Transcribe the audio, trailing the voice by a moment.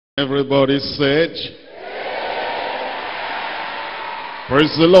Everybody said,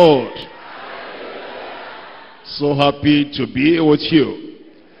 praise the Lord. So happy to be with you.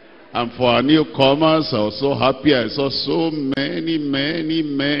 And for our newcomers, I was so happy I saw so many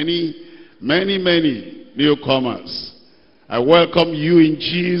newcomers. I welcome you in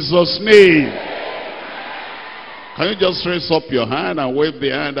Jesus' name. Can you just raise up your hand and wave the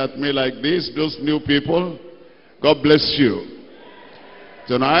hand at me like this, those new people? God bless you.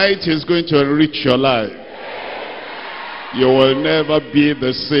 Tonight is going to enrich your life. You will never be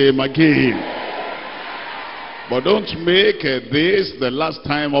the same again. But don't make this the last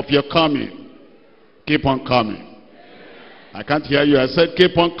time of your coming. Keep on coming. I can't hear you. I said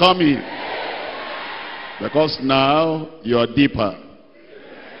keep on coming. Because now you are deeper.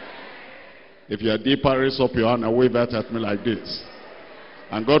 If you are deeper, raise up your hand and wave that at me like this.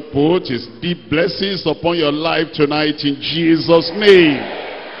 And God put his deep blessings upon your life tonight in Jesus' name.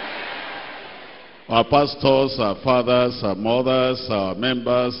 Our pastors, our fathers, our mothers, our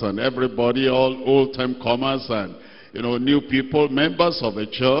members, and everybody, all old-time comers and, new people, members of the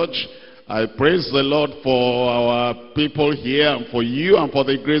church, I praise the Lord for our people here and for you and for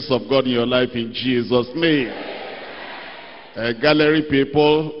the grace of God in your life in Jesus' name. Gallery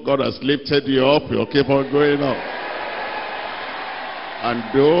people, God has lifted you up. You'll keep on going up. And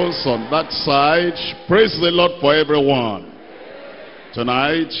those on that side, praise the Lord for everyone.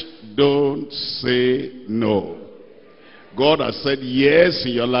 Tonight, don't say no. God has said yes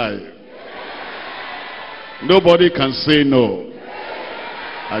in your life. Nobody can say no.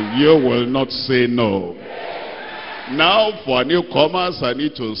 And you will not say no. Now, for newcomers, I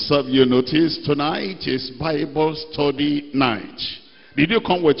need to serve you notice. Tonight is Bible study night. Did you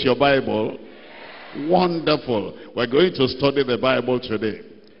come with your Bible? Wonderful. We're going to study the Bible today.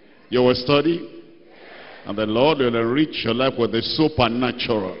 You will study, and the Lord will enrich your life with the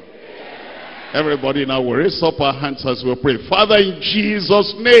supernatural. Everybody now will raise up our hands as we pray. Father, in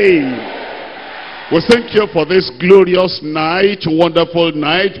Jesus' name, we thank you for this glorious night, wonderful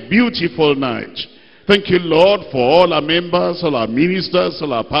night, beautiful night. Thank you, Lord, for all our members, all our ministers,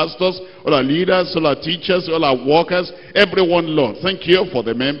 all our pastors, all our leaders, all our teachers, all our workers, everyone, Lord. Thank you for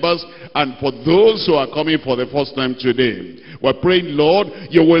the members and for those who are coming for the first time today. We're praying, Lord,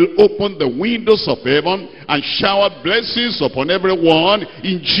 you will open the windows of heaven and shower blessings upon everyone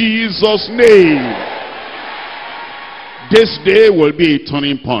in Jesus' name. This day will be a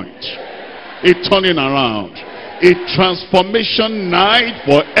turning point, a turning around, a transformation night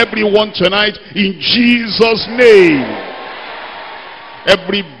for everyone tonight in Jesus' name.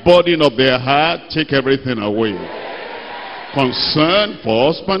 Every burden of their heart, take everything away. Concern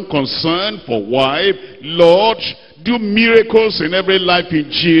for husband, concern for wife, Lord, do miracles in every life in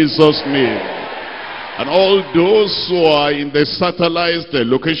Jesus' name. And all those who are in the satellite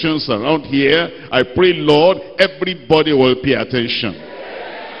locations around here, I pray, Lord, everybody will pay attention.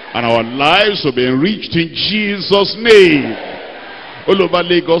 And our lives will be enriched in Jesus' name. All over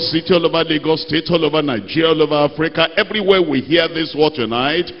Lagos City, all over Lagos State, all over Nigeria, all over Africa, everywhere we hear this word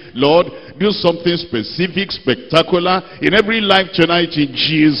tonight, Lord, do something specific, spectacular in every life tonight in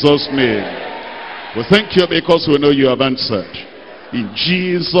Jesus' name. We thank you because we know you have answered. In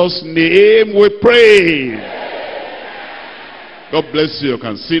Jesus' name we pray. God bless you. You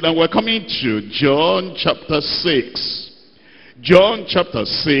can sit down. We're coming to John chapter 6. John chapter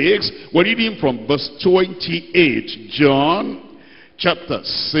 6, we're reading from verse 28. John chapter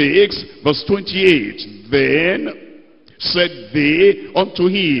 6, verse 28. Then said they unto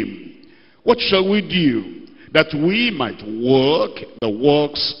him, what shall we do that we might work the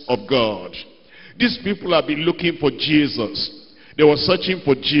works of God? These people have been looking for Jesus. They were searching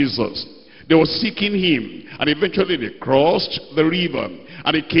for Jesus. They were seeking him. And eventually they crossed the river.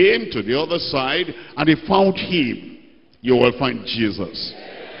 And they came to the other side and they found him. You will find Jesus.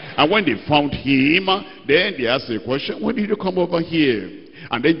 And when they found him, then they asked the question, when did you come over here?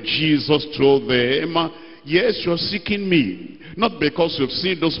 And then Jesus told them, yes, you're seeking me. Not because you've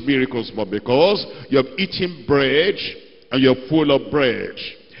seen those miracles, but because you have eaten bread and you're full of bread.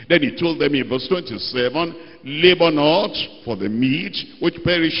 Then he told them in verse 27, labor not for the meat which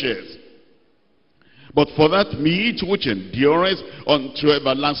perisheth, but for that meat which endureth unto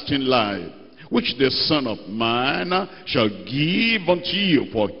everlasting life, which the Son of Man shall give unto you,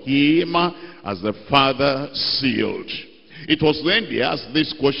 for him as the Father sealed. It was then they asked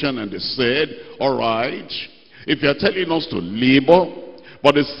this question and they said, all right, if you're telling us to labor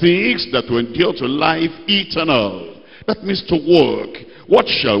for the things that will endure to life eternal, that means to work. What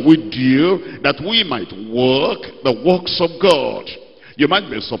shall we do that we might work the works of God? You might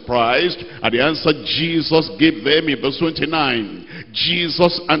be surprised at the answer Jesus gave them in verse 29.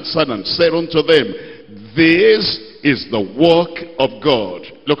 Jesus answered and said unto them, this is the work of God.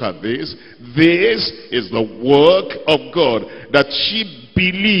 Look at this. This is the work of God, that ye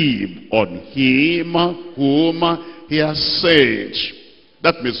believe on him whom he has sent.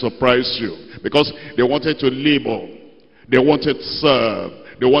 That may surprise you, because they wanted to labor, they wanted to serve,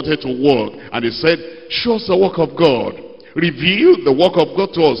 they wanted to work, and he said, show us the work of God. Reveal the work of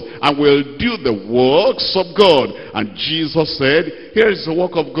God to us, and we'll do the works of God. And Jesus said, here is the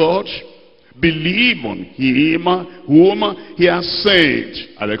work of God. Believe on him whom he has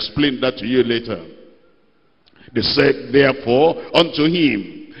sent. I'll explain that to you later. They said, therefore, unto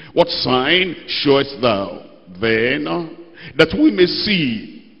him, what sign showest thou then, that we may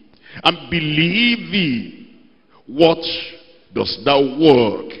see and believe thee? What dost thou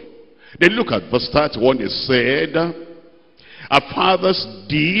work? Then look at verse 31. They said, our fathers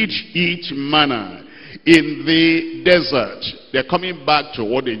did eat manna in the desert. They're coming back to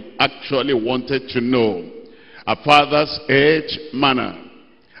what they actually wanted to know. Our fathers ate manna,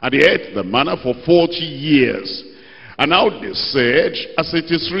 and they ate the manna for 40 years. And now they said, as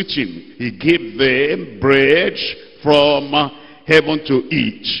it is written, he gave them bread from heaven to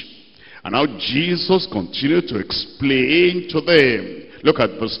eat. And now Jesus continued to explain to them. Look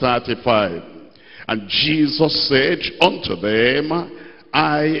at verse 35. And Jesus said unto them,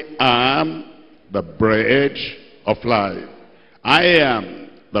 I am the bread of life. I am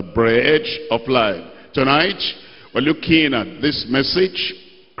the bread of life. Tonight, we're looking at this message,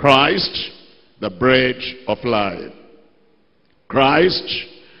 Christ, the bread of life. Christ,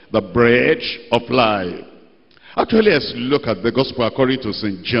 the bread of life. Actually, let's look at the gospel according to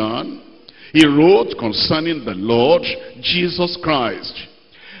St. John. He wrote concerning the Lord Jesus Christ.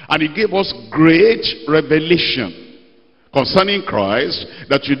 And he gave us great revelation concerning Christ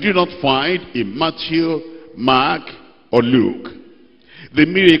that you do not find in Matthew, Mark, or Luke. The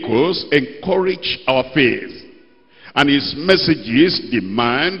miracles encourage our faith, and his messages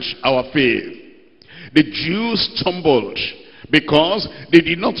demand our faith. The Jews stumbled because they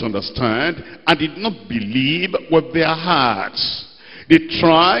did not understand and did not believe with their hearts. They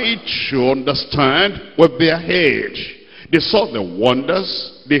tried to understand with their head. They saw the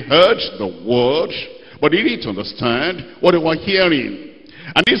wonders, they heard the word, but they didn't understand what they were hearing.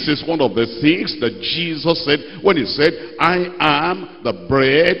 And this is one of the things that Jesus said when he said, I am the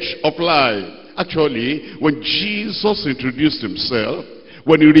bread of life. Actually, when Jesus introduced himself,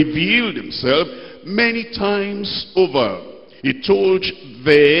 when he revealed himself, many times over, he told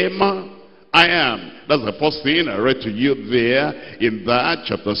them, I am. That's the first thing I read to you there in that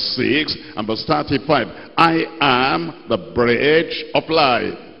chapter 6 and verse 35. I am the bread of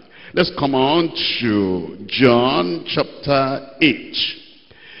life. Let's come on to John chapter 8.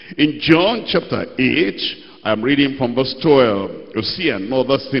 In John chapter 8, I'm reading from verse 12. You see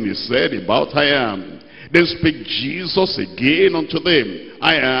another thing he said about I am. Then spake Jesus again unto them,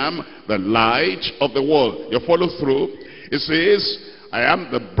 I am the light of the world. You follow through? It says, I am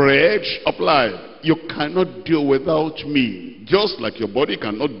the bread of life. You cannot do without me. Just like your body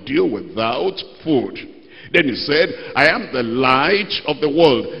cannot do without food. Then he said, I am the light of the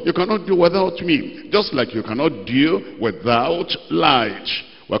world. You cannot do without me. Just like you cannot do without light.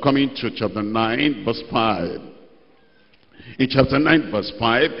 We're coming to chapter 9, verse 5. In chapter 9, verse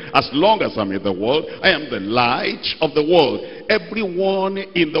 5, as long as I'm in the world, I am the light of the world. Everyone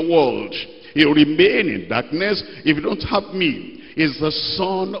in the world, he'll remain in darkness if you don't have me. Is the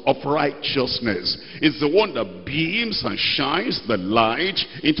Son of righteousness. Is the one that beams and shines the light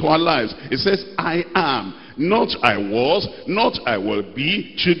into our lives. It says, I am. Not I was, not I will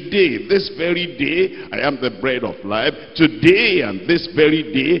be. Today, this very day, I am the bread of life. Today and this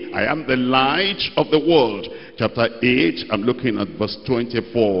very day, I am the light of the world. Chapter 8, I'm looking at verse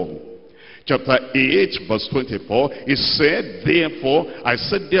 24. Chapter 8, verse 24, it said, therefore, I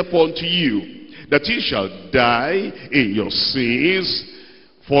said therefore unto you, that ye shall die in your sins,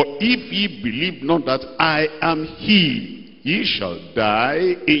 for if ye believe not that I am he, ye shall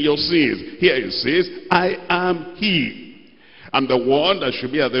die in your sins. Here it says, I am he. I'm the one that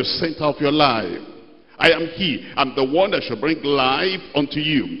should be at the center of your life. I am he. I'm the one that should bring life unto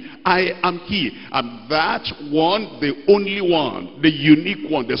you. I am he. I'm that one, the only one, the unique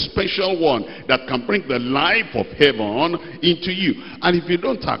one, the special one that can bring the life of heaven into you. And if you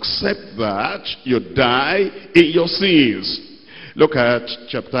don't accept that, you die in your sins. Look at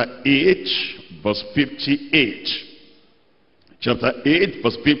chapter 8, verse 58. Chapter 8,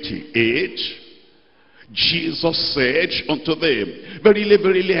 verse 58. Jesus said unto them, verily,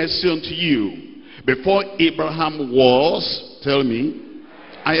 verily, I say unto you, before Abraham was, tell me,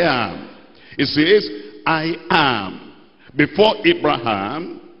 I am. It says, I am. Before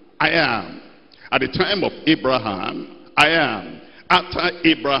Abraham, I am. At the time of Abraham, I am. After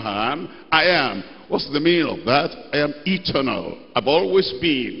Abraham, I am. What's the meaning of that? I am eternal. I've always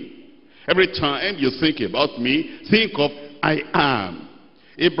been. Every time you think about me, think of I am.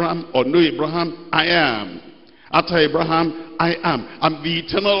 Abraham or no Abraham, I am. After Abraham, I am. I'm the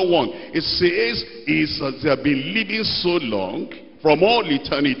eternal one. It says, they have been living so long, from all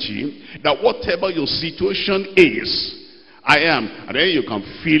eternity, that whatever your situation is, I am. And then you can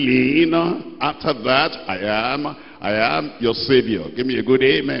fill in after that, I am your Savior. Give me a good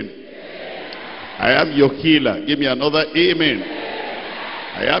amen. I am your healer. Give me another amen.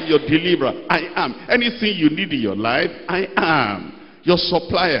 I am your deliverer. I am. Anything you need in your life, I am. Your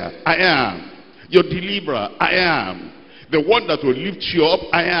supplier, I am. Your deliverer, I am. The one that will lift you up,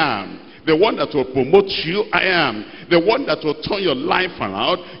 I am. The one that will promote you, I am. The one that will turn your life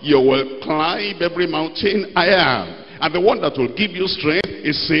around, you will climb every mountain, I am. And the one that will give you strength,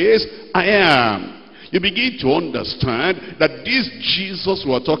 it says, I am. You begin to understand that this Jesus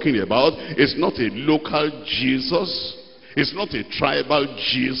we're talking about is not a local Jesus. It's not a tribal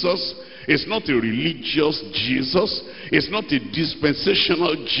Jesus. It's not a religious Jesus. It's not a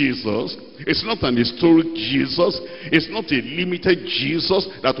dispensational Jesus. It's not an historic Jesus. It's not a limited Jesus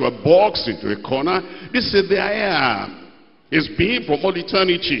that were boxed into a corner. This is the I am. It's been from all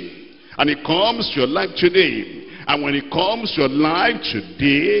eternity. And it comes to your life today. And when it comes to your life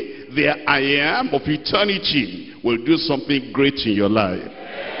today, the I am of eternity will do something great in your life.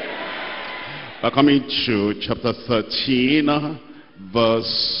 We're coming to chapter 13,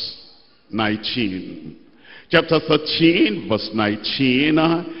 verse 19. Chapter 13, verse 19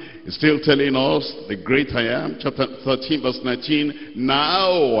 is still telling us the great I am. Chapter 13, verse 19.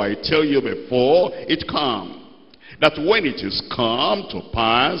 Now I tell you before it come, that when it is come to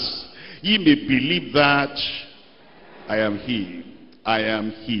pass, ye may believe that I am he. I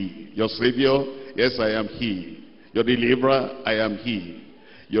am he. Your Savior, yes, I am he. Your deliverer, I am he.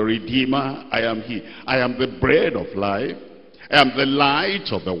 Your Redeemer, I am he. I am the bread of life. I am the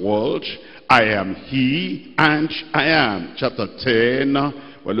light of the world. I am he, and I am. Chapter 10,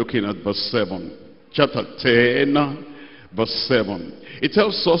 we're looking at verse 7. Chapter 10, verse 7. It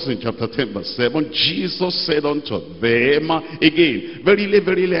tells us in chapter 10, verse 7, Jesus said unto them again, Verily,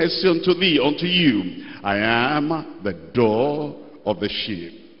 verily, I say unto thee, unto you, I am the door of the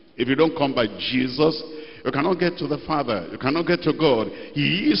sheep. If you don't come by Jesus, you cannot get to the Father. You cannot get to God.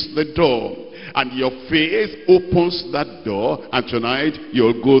 He is the door. And your faith opens that door, and tonight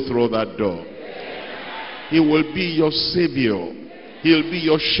you'll go through that door. He will be your Savior. He'll be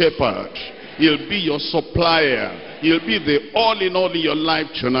your shepherd. He'll be your supplier. He'll be the all in all in your life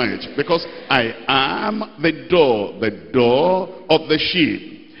tonight. Because I am the door of the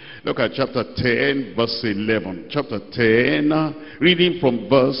sheep. Look at chapter 10, verse 11. Chapter 10, reading from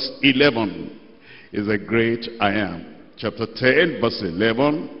verse 11, is a great I am. Chapter 10, verse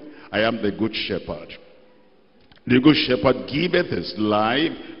 11, I am the good shepherd. The good shepherd giveth his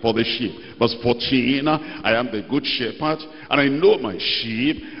life for the sheep. Verse 14, I am the good shepherd, and I know my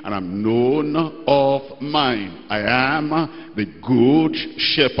sheep, and I'm known of mine. I am the good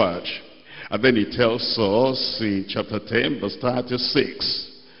shepherd. And then he tells us in chapter 10, verse 36.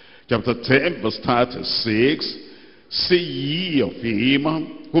 Chapter 10, verse 36, say ye of him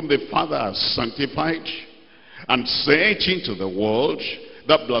whom the Father has sanctified, and sent into the world,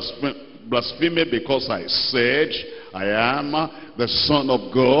 that blaspheme because I said, I am the Son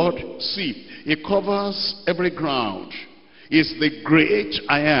of God. See, he covers every ground. He's the great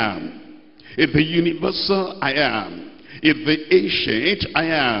I am. He's the universal I am. He's the ancient I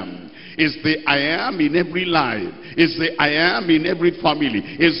am. Is the I am in every life. Is the I am in every family.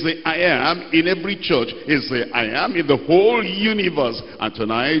 Is the I am in every church. Is the I am in the whole universe. And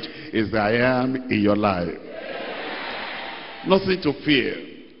tonight is the I am in your life. Nothing to fear.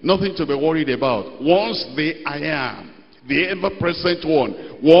 Nothing to be worried about. Once the I am, the ever-present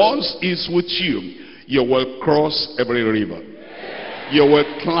one, once is with you, you will cross every river. You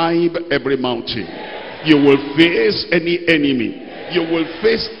will climb every mountain. You will face any enemy. You will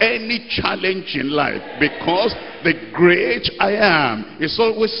face any challenge in life, because the great I am is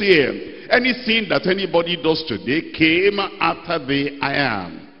always here. Anything that anybody does today came after the I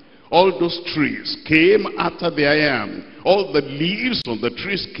am. All those trees came after the I am. All the leaves on the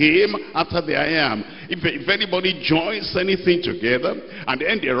trees came after the I am. If anybody joins anything together, and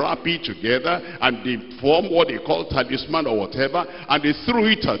then they wrap it together, and they form what they call talisman or whatever, and they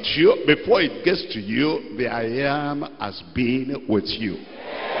threw it at you, before it gets to you, the I am has been with you.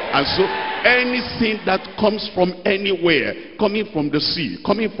 And so Anything that comes from anywhere, coming from the sea,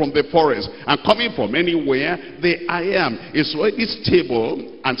 coming from the forest, and coming from anywhere, the I am is already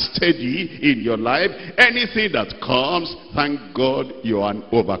stable and steady in your life. Anything that comes, thank God you are an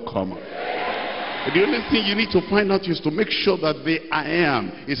overcomer. The only thing you need to find out is to make sure that the I am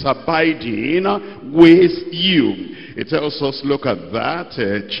is abiding with you. It tells us, look at that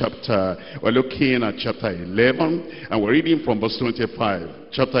we're looking at chapter 11, and we're reading from verse 25.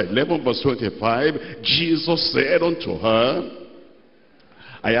 Chapter 11, verse 25, Jesus said unto her,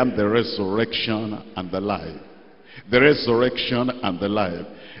 I am the resurrection and the life. The resurrection and the life.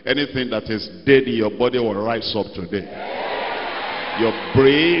 Anything that is dead in your body will rise up today. Your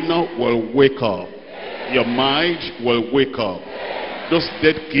brain will wake up. Your mind will wake up. Those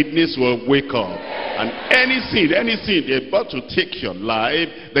dead kidneys will wake up. And anything they're about to take your life,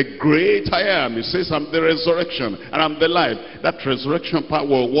 the great I am, he says, I'm the resurrection and I'm the life. That resurrection power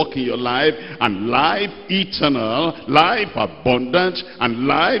will work in your life, and life eternal, life abundant, and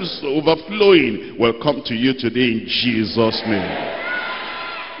lives overflowing will come to you today in Jesus' name.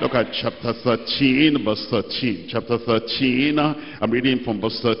 Look at chapter 13, verse 13. Chapter 13, I'm reading from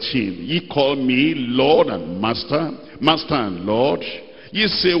verse 13. Ye call me Lord and Master, Master and Lord. Ye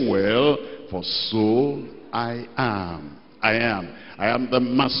say, well, for so I am. I am. I am the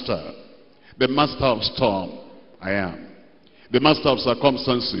Master of storm. I am. The Master of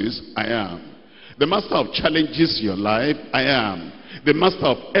circumstances. I am. The Master of challenges your life. I am. The Master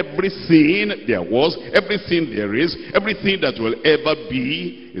of everything there was, everything there is, everything that will ever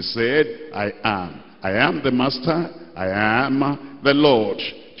be. He said, I am. I am the Master. I am the Lord.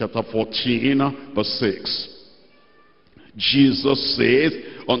 Chapter 14, verse 6. Jesus saith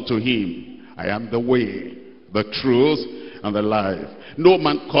unto him, I am the way, the truth, and the life. No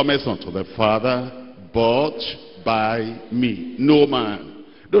man cometh unto the Father but by me. No man.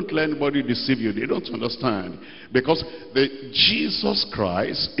 Don't let anybody deceive you. They don't understand. Because Jesus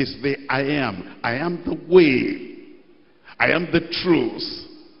Christ is the I am. I am the way. I am the truth.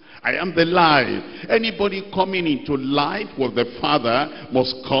 I am the life. Anybody coming into life with the Father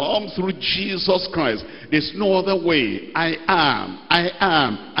must come through Jesus Christ. There's no other way. I am. I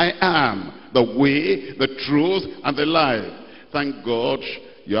am. I am. The way, the truth, and the life. Thank God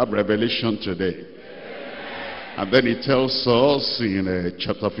you have revelation today. And then he tells us in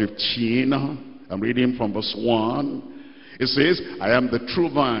chapter 15, I'm reading from verse 1. It says, I am the true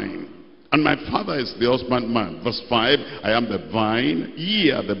vine, and my Father is the husbandman. Verse 5, I am the vine,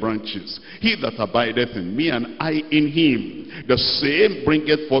 ye are the branches. He that abideth in me, and I in him, the same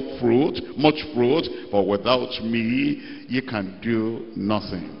bringeth forth fruit, much fruit, for without me ye can do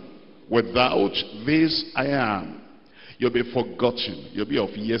nothing. Without this I am, you'll be forgotten. You'll be of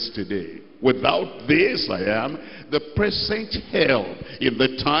yesterday. Without this I am, the present help in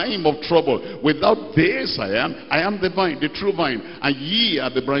the time of trouble. Without this I am the vine, the true vine, and ye are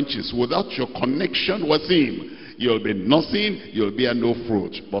the branches. Without your connection with him, you'll be nothing, you'll bear no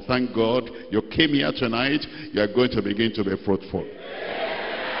fruit. But thank God, you came here tonight, you are going to begin to be fruitful.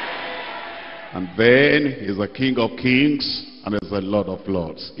 And then he's the King of kings, and he's the Lord of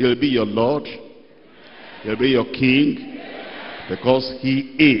lords. He'll be your Lord, he'll be your King, because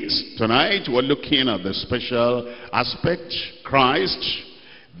he is. Tonight we're looking at the special aspect, Christ,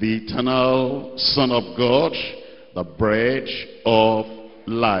 the eternal Son of God, the bread of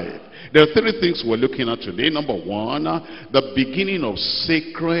life. There are three things we're looking at today. Number one, the beginning of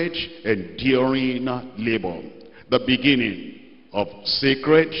sacred, enduring labor. The beginning of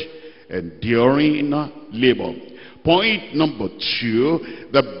sacred, enduring labor. Point number two,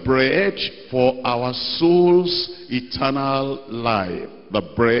 the bread for our soul's eternal life. The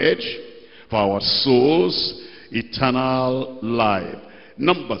bread for our soul's eternal life.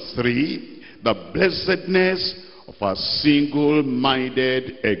 Number three, the blessedness of our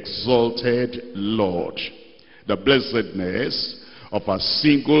single-minded, exalted Lord. The blessedness of our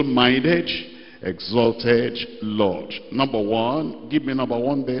single-minded, exalted Lord. Number one, give me number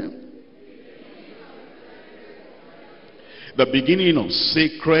one there. The beginning of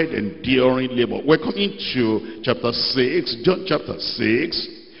sacred, enduring labor. We're coming to chapter 6, John chapter 6,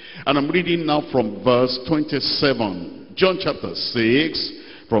 and I'm reading now from verse 27. John chapter 6,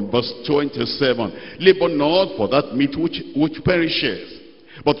 from verse 27. Labor not for that meat which perisheth,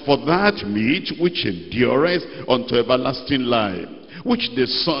 but for that meat which endureth unto everlasting life, which the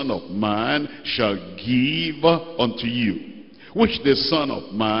Son of Man shall give unto you, which the Son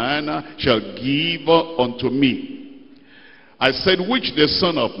of Man shall give unto me. I said, which the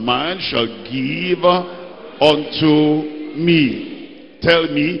Son of Man shall give unto me. Tell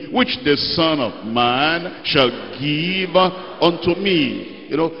me, which the Son of Man shall give unto me.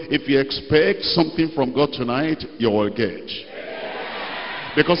 You know, if you expect something from God tonight, you will get.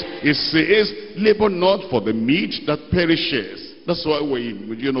 Because it says, labor not for the meat that perishes. That's why we,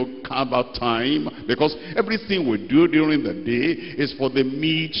 carve out time. Because everything we do during the day is for the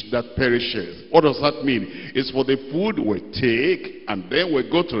meat that perishes. What does that mean? It's for the food we take, and then we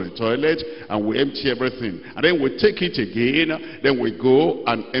go to the toilet, and we empty everything. And then we take it again, then we go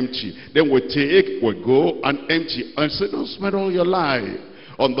and empty. Then we take, we go and empty. And so don't spend all your life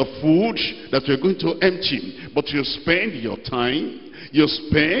on the food that you're going to empty. But you spend your time, you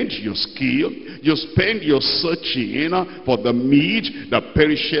spend your skill, you spend your searching for the meat that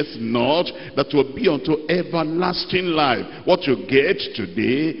perisheth not, that will be unto everlasting life. What you get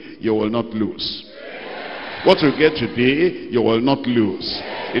today, you will not lose. What you get today, you will not lose.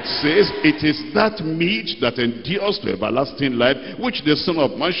 It says, it is that meat that endures to everlasting life, which the Son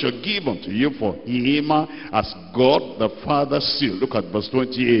of Man shall give unto you, for him as God the Father sealed. Look at verse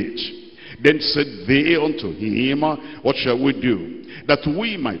 28. Then said they unto him, what shall we do, that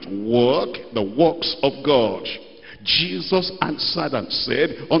we might work the works of God? Jesus answered and said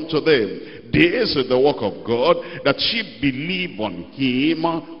unto them, this is the work of God, that ye believe on him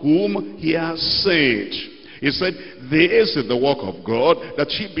whom he has sent. He said, this is the work of God, that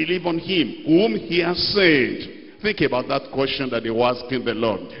ye believe on him whom he has sent. Think about that question that they were asking the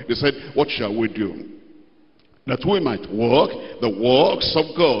Lord. They said, what shall we do, that we might work the works of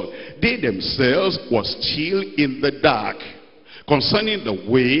God? They themselves were still in the dark concerning the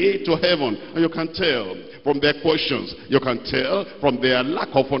way to heaven. And you can tell from their questions, you can tell from their lack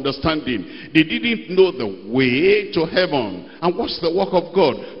of understanding. They didn't know the way to heaven. And what's the work of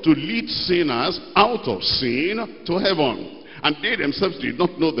God? To lead sinners out of sin to heaven. And they themselves did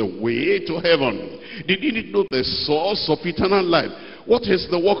not know the way to heaven. They didn't know the source of eternal life. What is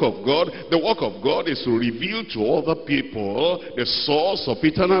the work of God? The work of God is to reveal to other people the source of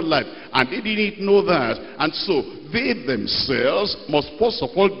eternal life. And they didn't know that. And so they themselves must first of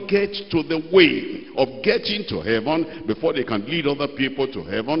all get to the way of getting to heaven before they can lead other people to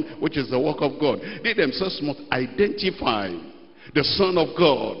heaven, which is the work of God. They themselves must identify the Son of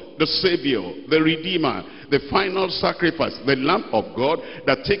God, the Savior, the Redeemer, the final sacrifice, the Lamb of God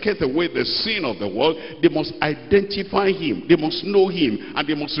that taketh away the sin of the world. They must identify him, they must know him, and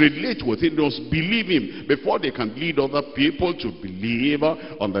they must relate with him, they must believe him before they can lead other people to believe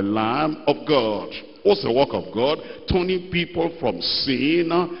on the Lamb of God. What's the work of God? Turning people from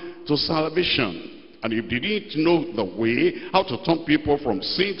sin to salvation. And if they didn't know the way, how to turn people from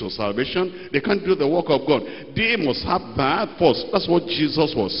sin to salvation, they can't do the work of God. They must have that first. That's what Jesus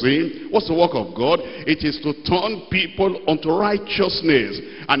was saying. What's the work of God? It is to turn people unto righteousness.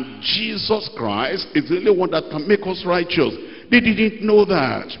 And Jesus Christ is the only one that can make us righteous. They didn't know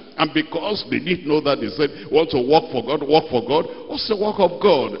that. And because they didn't know that, they said, want to work for God, work for God. What's the work of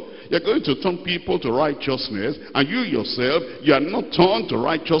God? You're going to turn people to righteousness, and you yourself, you are not turned to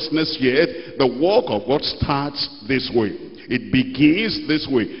righteousness yet. The work of God starts this way. It begins this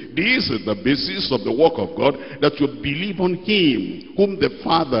way. This is the basis of the work of God, that you believe on him whom the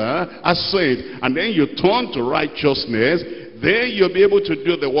Father has sent. And then you turn to righteousness. Then you'll be able to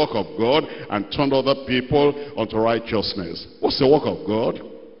do the work of God and turn other people unto righteousness. What's the work of God?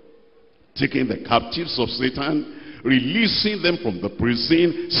 Taking the captives of Satan, releasing them from the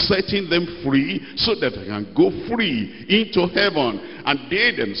prison, setting them free so that they can go free into heaven. And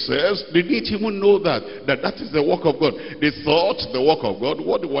they themselves, they didn't even know that is the work of God. They thought the work of God,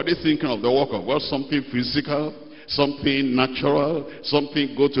 what were they thinking of the work of God? Something physical, something natural,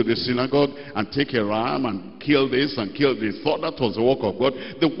 something go to the synagogue and take a ram and kill this and kill this. Thought that was the work of God.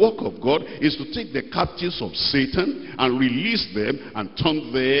 The work of God is to take the captives of Satan and release them and turn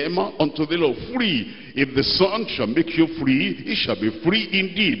them unto the Lord, free. If the Son shall make you free, he shall be free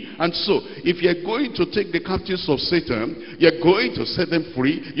indeed. And so, if you're going to take the captives of Satan, you're going to set them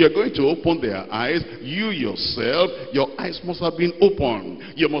free, you're going to open their eyes, you yourself, your eyes must have been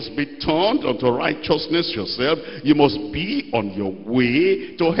opened. You must be turned unto righteousness yourself. You must be on your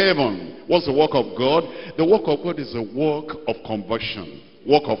way to heaven. What's the work of God? The work of God is a work of conversion.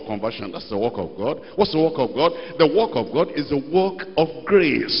 Work of conversion, that's the work of God. What's the work of God? The work of God is the work of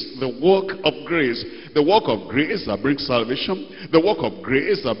grace. The work of grace. The work of grace that brings salvation. The work of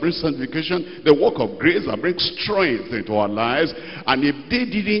grace that brings sanctification. The work of grace that brings strength into our lives. And if they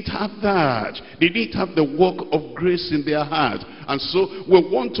didn't have that, they didn't have the work of grace in their heart. And so we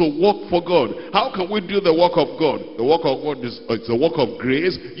want to work for God. How can we do the work of God? The work of God is it's the work of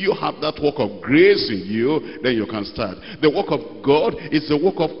grace. You have that work of grace in you, then you can start. The work of God is the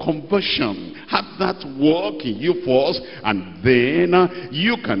work of conversion. Have that work in you first, and then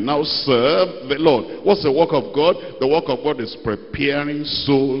you can now serve the Lord. What's the work of God? The work of God is preparing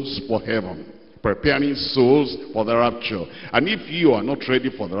souls for heaven. Preparing souls for the rapture. And if you are not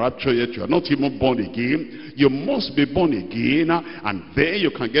ready for the rapture yet, you are not even born again, you must be born again, and then you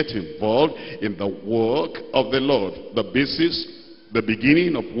can get involved in the work of the Lord. The basis, the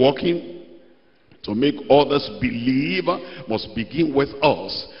beginning of working to make others believe must begin with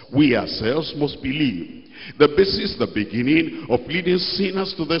us. We ourselves must believe. The basis, the beginning of leading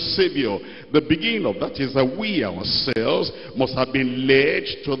sinners to the Savior. The beginning of that is that we ourselves must have been led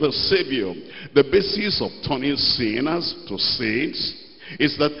to the Savior. The basis of turning sinners to saints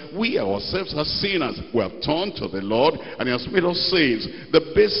is that we ourselves are sinners. We have turned to the Lord, and He has made us saints.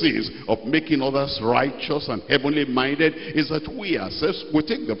 The basis of making others righteous and heavenly minded is that we ourselves, we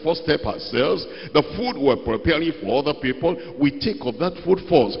take the first step ourselves. The food we're preparing for other people, we take of that food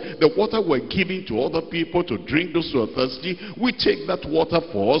first. The water we're giving to other people to drink, those who are thirsty, we take that water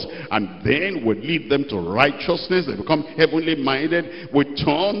first, and then we lead them to righteousness. They become heavenly minded. We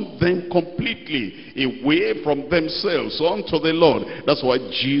turn them completely away from themselves unto the Lord. That's why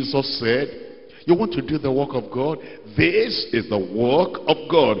Jesus said, you want to do the work of God? This is the work of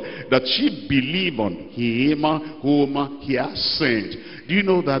God, that ye believe on Him whom He has sent. Do you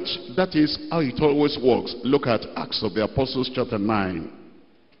know that that is how it always works? Look at Acts of the Apostles chapter 9.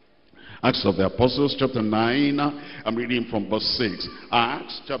 Acts of the Apostles chapter 9, I'm reading from verse 6.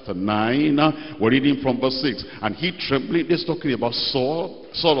 Acts chapter 9, we're reading from verse 6. And he trembling, this talking about Saul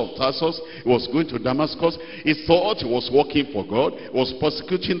of Tarsus. He was going to Damascus. He thought he was working for God. He was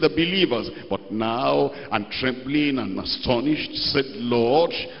persecuting the believers. But now, and trembling and astonished, said,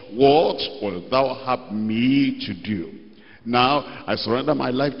 Lord, what wilt thou have me to do? Now, I surrender my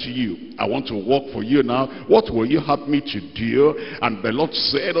life to you. I want to work for you now. What will you have me to do? And the Lord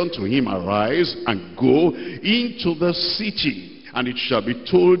said unto him, arise and go into the city, and it shall be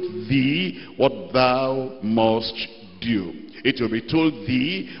told thee what thou must do. It will be told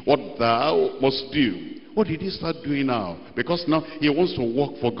thee what thou must do. What did he start doing now? Because now he wants to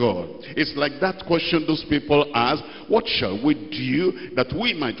work for God. It's like that question those people ask, what shall we do that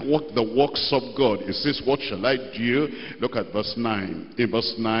we might work the works of God? He says, what shall I do? Look at verse 9. In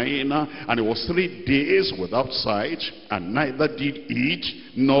verse 9, and it was 3 days without sight, and neither did eat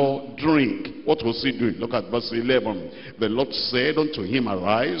nor drink. What was he doing? Look at verse 11. The Lord said unto him,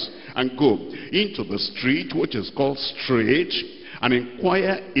 arise and go into the street which is called Straight, and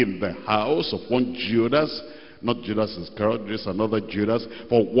inquire in the house of one Judas, not Judas Iscariot, there is another Judas,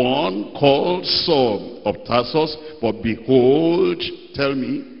 for one called Saul of Tarsus, for behold, tell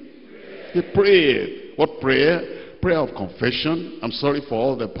me, he prayed. What prayer? Prayer of confession. I'm sorry for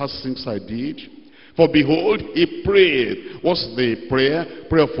all the past things I did. For behold, he prayed. What's the prayer?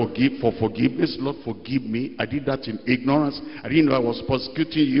 Prayer for forgiveness. Lord, forgive me. I did that in ignorance. I didn't know I was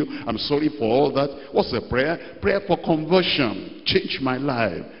persecuting you. I'm sorry for all that. What's the prayer? Prayer for conversion. Change my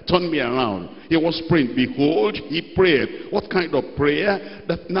life. Turn me around. He was praying. Behold, he prayed. What kind of prayer?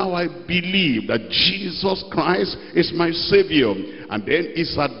 That now I believe that Jesus Christ is my Savior. And then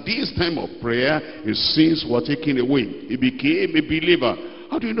it's at this time of prayer, his sins were taken away. He became a believer.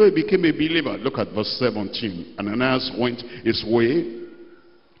 How do you know he became a believer? Look at verse 17. Ananias went his way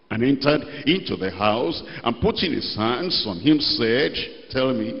and entered into the house, and putting his hands on him said,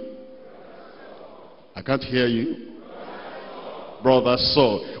 tell me. I can't hear you. Brother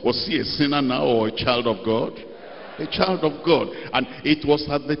Saul. Was he a sinner now or a child of God? A child of God. And it was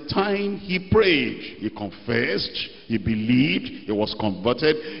at the time he prayed. He confessed. He believed. He was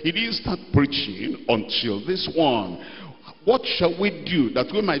converted. He didn't start preaching until this one. What shall we do that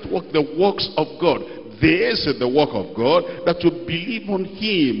we might work the works of God? This is the work of God, that to believe on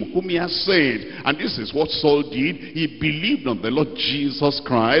him whom he has sent. And this is what Saul did. He believed on the Lord Jesus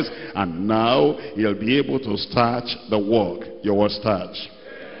Christ, and now he'll be able to start the work. You will start.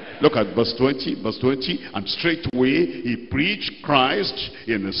 Look at verse 20. Verse 20. And straightway he preached Christ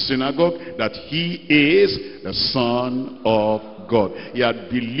in the synagogue, that he is the Son of God. He had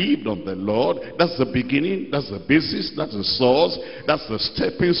believed on the Lord. That's the beginning. That's the basis. That's the source. That's the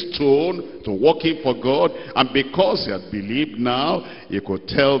stepping stone to working for God. And because he had believed now, he could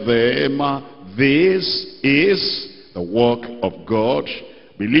tell them, this is the work of God.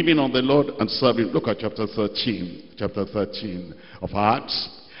 Believing on the Lord and serving. Look at chapter 13. Chapter 13 of Acts.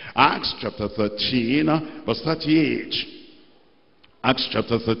 Acts chapter 13, verse 38. Acts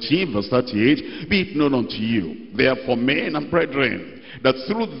chapter 13, verse 38. Be it known unto you, therefore, men and brethren, that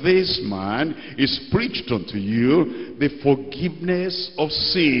through this man is preached unto you the forgiveness of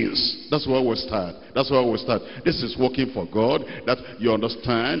sins. That's where we start. That's where we start. This is working for God, that you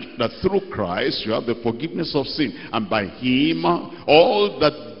understand that through Christ you have the forgiveness of sin, and by him all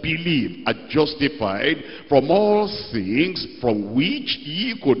that believe are justified from all things from which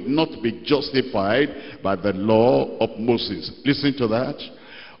ye could not be justified by the law of Moses. Listen to that.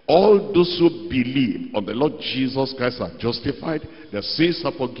 All those who believe on the Lord Jesus Christ are justified. Their sins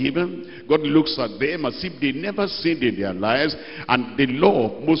are forgiven. God looks at them as if they never sinned in their lives, and the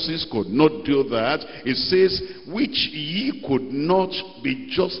law of Moses could not do that. It says, which ye could not be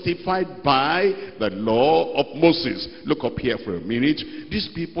justified by the law of Moses. Look up here for a minute. These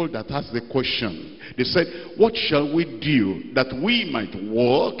people that asked the question, they said, what shall we do that we might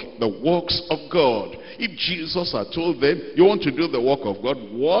walk the works of God? If Jesus had told them, you want to do the work of God?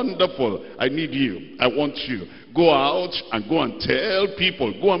 Wonderful. I need you. I want you. Go out and go and tell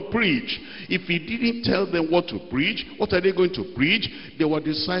people. Go and preach. If he didn't tell them what to preach, what are they going to preach? They were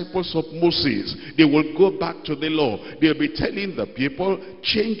disciples of Moses. They will go back to the law. They'll be telling the people,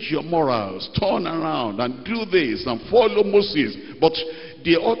 change your morals, turn around and do this and follow Moses. But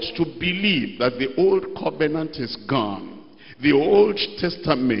they ought to believe that the old covenant is gone. The Old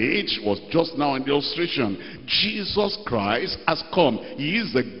Testament was just now an illustration. Jesus Christ has come. He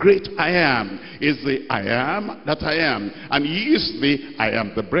is the great I am. He is the I am that I am. And he is the I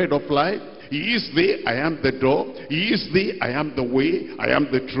am the bread of life. He is the I am the door. He is the I am the way. I am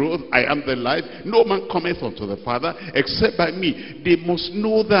the truth. I am the life. No man cometh unto the Father except by me. They must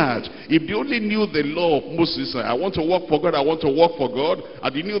know that. If they only knew the law of Moses, I want to work for God, I want to work for God,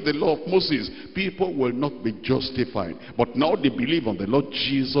 and they knew the law of Moses, people will not be justified. But now they believe on the Lord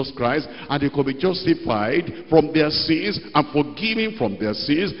Jesus Christ, and they could be justified from their sins and forgiven from their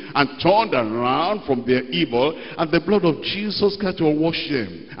sins and turned around from their evil, and the blood of Jesus Christ will wash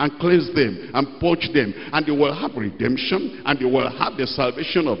them and cleanse them and purge them, and they will have redemption, and they will have the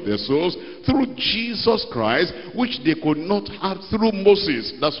salvation of their souls through Jesus Christ, which they could not have through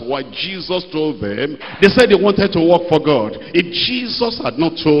Moses. That's why Jesus told them, they said they wanted to work for God. If Jesus had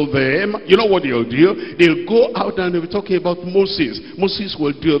not told them, you know what they'll do? They'll go out and they'll be talking about Moses. Moses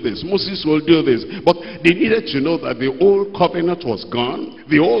will do this, Moses will do this. But they needed to know that the old covenant was gone,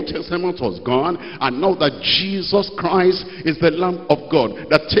 the Old Testament was gone, and now that Jesus Christ is the Lamb of God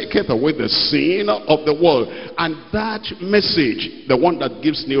that taketh away the sin of the world. And that message, the one that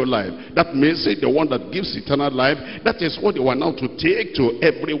gives new life, that message, the one that gives eternal life, that is what they were now to take to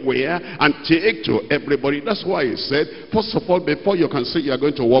everywhere and take to everybody. That's why he said, first of all, before you can say you are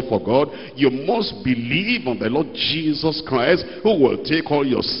going to work for God, you must believe on the Lord Jesus Christ, who will take all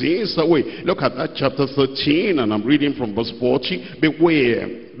your sins away. Look at that chapter 13, and I'm reading from verse 40.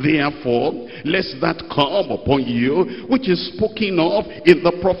 Beware therefore lest that come upon you which is spoken of in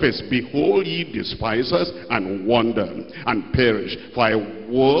the prophets. Behold, ye despisers, and wonder and perish. For I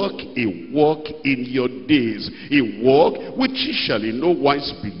work a work in your days, a work which ye shall in no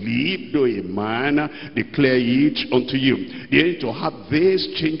wise believe, though a man declare it unto you. They need to have this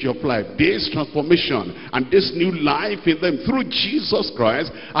change of life, this transformation, and this new life in them through Jesus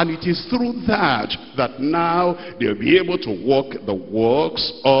Christ. And it is through that now they'll be able to walk the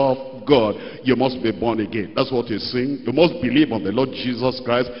works of God. You must be born again. That's what he's saying. You must believe on the Lord Jesus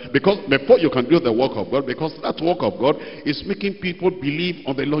Christ, because before you can do the work of God, because that work of God is making people believe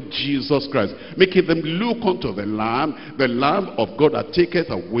on the Lord Jesus Christ, making them look unto the Lamb of God that taketh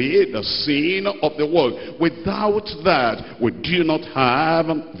away the sin of the world. Without that, we do not have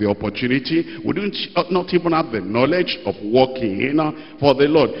the opportunity, we do not even have the knowledge of walking for the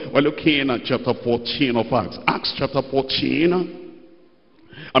Lord. We're looking at chapter 14 of Acts. Acts chapter 14.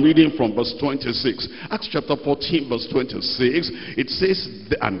 I'm reading from verse 26. Acts chapter 14 verse 26. It says,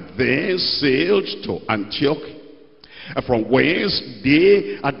 and they sailed to Antioch, from whence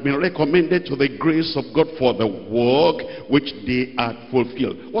they had been recommended to the grace of God for the work which they had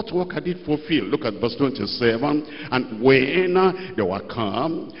fulfilled. What work had it fulfilled? Look at verse 27. And when they were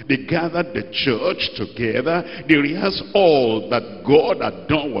come, they gathered the church together. They rehearsed all that God had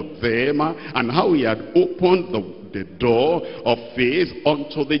done with them, and how he had opened the door of faith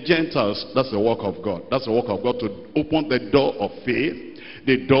unto the Gentiles. That's the work of God. That's the work of God, to open the door of faith,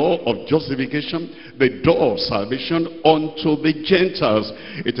 the door of justification, the door of salvation unto the Gentiles.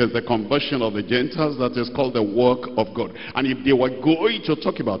 It is the conversion of the Gentiles that is called the work of God. And if they were going to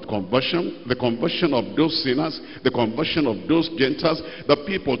talk about conversion, the conversion of those sinners, the conversion of those Gentiles, the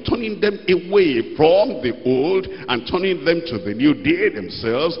people turning them away from the old and turning them to the new, they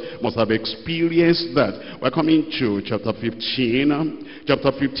themselves must have experienced that. We're coming to chapter 15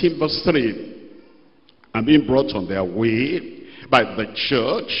 verse 3. And being brought on their way, by the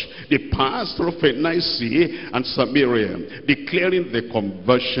church. They passed through Phoenicia and Samaria, declaring the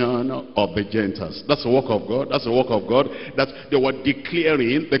conversion of the Gentiles. That's the work of God. That's the work of God, that they were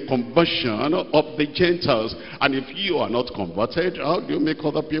declaring the conversion of the Gentiles. And if you are not converted, how do you make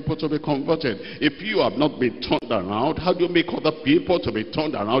other people to be converted? If you have not been turned around, how do you make other people to be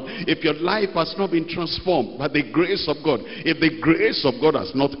turned around? If your life has not been transformed by the grace of God, if the grace of God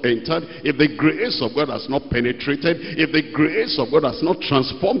has not entered, if the grace of God has not penetrated, if the grace of God has not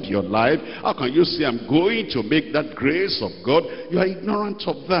transformed your life, how can you say, I'm going to make that grace of God? You are ignorant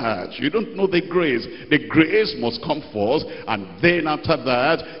of that. You don't know the grace. The grace must come first, and then after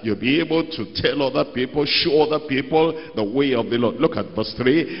that, you'll be able to tell other people, show other people the way of the Lord. Look at verse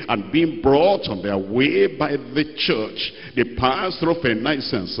 3. And being brought on their way by the church, they passed through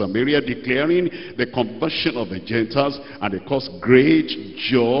Phoenicia and Samaria, declaring the conversion of the Gentiles, and they caused great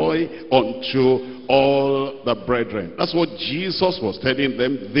joy unto all the brethren. That's what Jesus was telling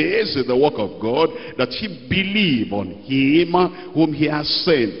them. This is the work of God, that ye believe on him whom he has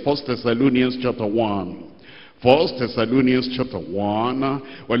sent. 1 Thessalonians chapter 1. 1 Thessalonians chapter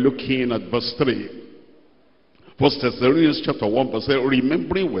 1, we're looking at verse 3. 1 Thessalonians chapter 1 verse 3,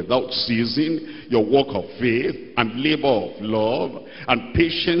 remembering without ceasing your work of faith and labor of love and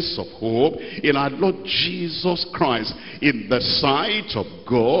patience of hope in our Lord Jesus Christ, in the sight of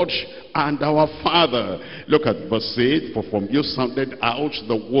God and our Father. Look at verse 8. For from you sounded out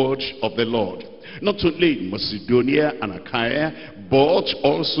the word of the Lord, not only in Macedonia and Achaia, but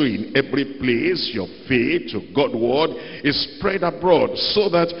also in every place your faith to Godward is spread abroad, so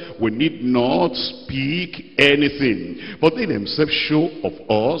that we need not speak anything. But they themselves show of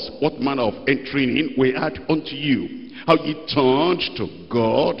us what manner of entering in we had unto you, how ye turned to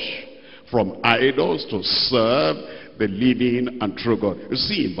God from idols to serve the living and true God. You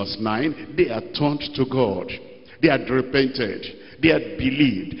see in verse 9, they are turned to God. They had repented. They had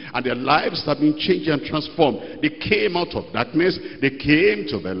believed, and their lives have been changed and transformed. They came out of darkness, they came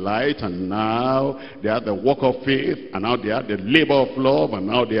to the light, and now they are the work of faith, and now they are the labor of love, and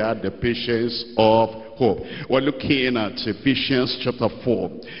now they are the patience of hope. We're looking at Ephesians chapter 4.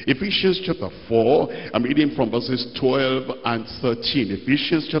 Ephesians chapter 4, I'm reading from verses 12 and 13.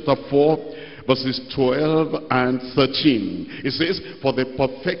 Ephesians chapter 4, verses 12 and 13. It says, for the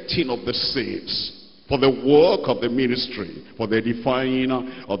perfecting of the saints, for the work of the ministry, for the edifying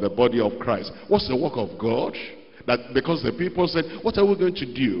of the body of Christ. What's the work of God? That because the people said, what are we going to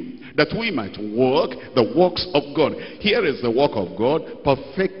do? That we might work the works of God. Here is the work of God,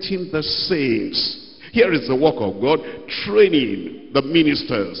 perfecting the saints. Here is the work of God, training the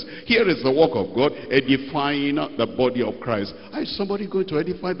ministers. Here is the work of God, edifying the body of Christ. How is somebody going to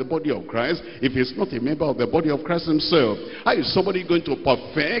edify the body of Christ if he's not a member of the body of Christ himself? How is somebody going to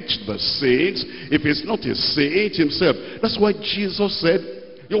perfect the saints if he's not a saint himself? That's why Jesus said,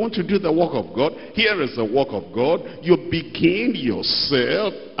 you want to do the work of God? Here is the work of God. You begin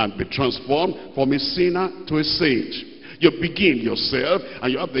yourself and be transformed from a sinner to a saint. You begin yourself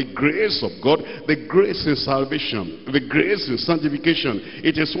and you have the grace of God, the grace in salvation, the grace in sanctification.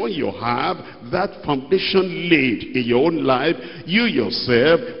 It is when you have that foundation laid in your own life, you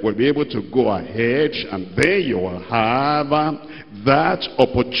yourself will be able to go ahead, and then you will have that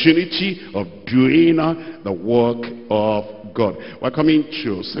opportunity of doing the work of God. We're coming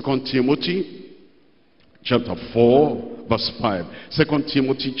to 2 Timothy chapter 4 verse 5. 2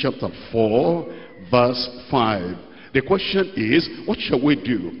 Timothy chapter 4 verse 5. The question is, what shall we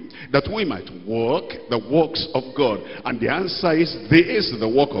do that we might work the works of God? And the answer is, this is the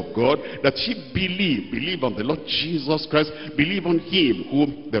work of God, that ye believe on the Lord Jesus Christ, believe on him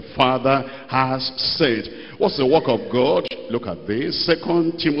whom the Father has sent. What's the work of God? Look at this,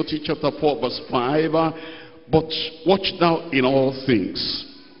 2 Timothy chapter 4 verse 5. But watch thou in all things.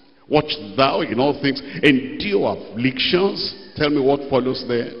 Watch thou in all things. Endure afflictions. Tell me what follows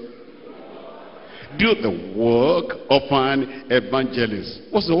there. Do the work of an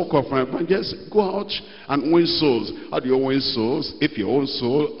evangelist. What's the work of an evangelist? Go out and win souls. How do you win souls if your own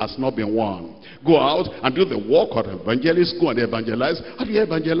soul has not been won? Go out and do the work of an evangelist. Go and evangelize. How do you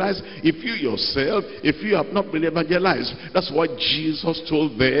evangelize? If you yourself, if you have not been evangelized. That's why Jesus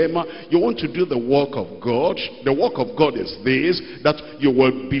told them, you want to do the work of God? The work of God is this, that you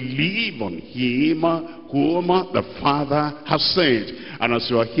will believe on him whom the Father has sent. And as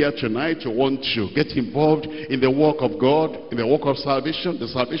you are here tonight, you want to get involved in the work of God, in the work of salvation, the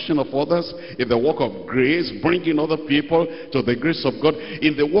salvation of others, in the work of grace, bringing other people to the grace of God,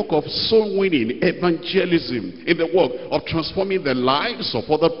 in the work of soul winning, evangelism, in the work of transforming the lives of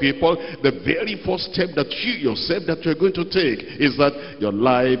other people. The very first step that you yourself that you're going to take is that your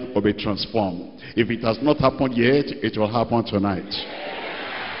life will be transformed. If it has not happened yet, it will happen tonight.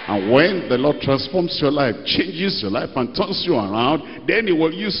 And when the Lord transforms your life, changes your life and turns you around, then he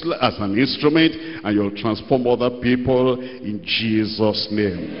will use you as an instrument, and you'll transform other people in Jesus'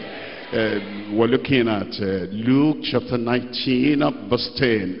 name. We're looking at Luke chapter 19 verse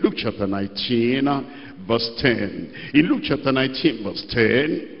 10. Luke chapter 19 verse 10. In Luke chapter 19 verse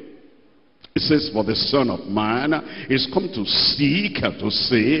 10, it says, for the Son of Man is come to seek and to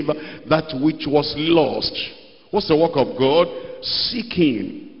save that which was lost. What's the work of God?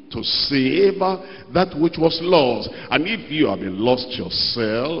 Seeking to save that which was lost. And if you have been lost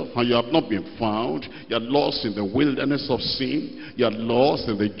yourself and you have not been found, you are lost in the wilderness of sin, you are lost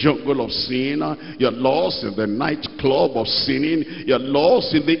in the jungle of sin, you are lost in the nightclub of sinning, you are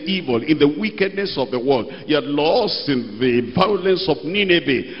lost in the evil, in the wickedness of the world, you are lost in the violence of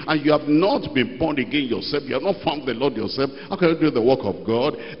Nineveh, and you have not been born again yourself, you have not found the Lord yourself. How can you do the work of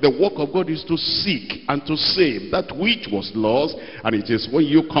God? The work of God is to seek and to save that which was lost. And it is when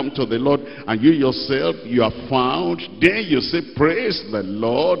you come to the Lord and you yourself, you are found, then you say, praise the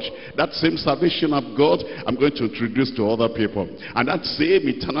Lord. That same salvation I've got, I'm going to introduce to other people. And that same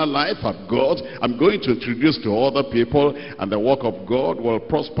eternal life I've got, I'm going to introduce to other people. And the work of God will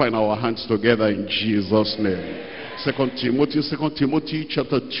prosper in our hands together in Jesus' name. 2 Timothy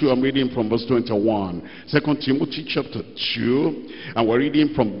chapter 2, I'm reading from verse 21. 2 Timothy chapter 2, and we're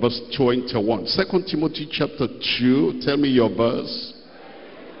reading from verse 21. 2 Timothy chapter 2, tell me your verse.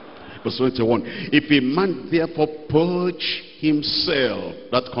 Verse 21. If a man therefore purge himself,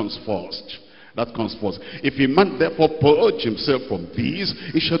 that comes first. That comes first. If a man therefore purge himself from these,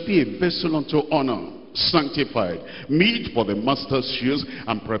 he shall be a vessel unto honor, sanctified, meet for the master's use,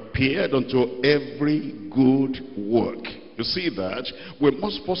 and prepared unto every good work. You see that we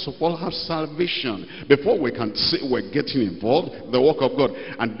must first of all have salvation before we can say we're getting involved in the work of God.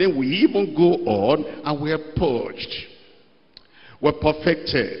 And then we even go on and we are purged, we're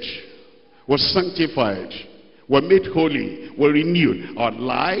perfected, we're sanctified, we're made holy, we're renewed, our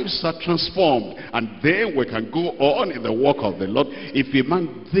lives are transformed, and then we can go on in the work of the Lord. If a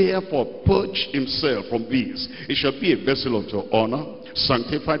man therefore purge himself from these, he shall be a vessel unto honor,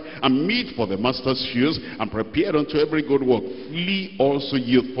 sanctified, and meet for the master's use, and prepared unto every good work. Flee also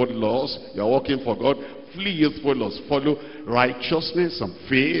youthful lusts. You are working for God. Flee youthful lusts. Follow righteousness and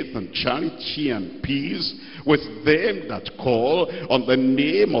faith and charity and peace with them that call on the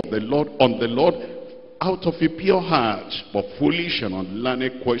name of the Lord, out of a pure heart. But foolish and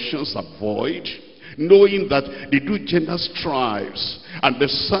unlearned questions avoid, knowing that the due gender strives, and the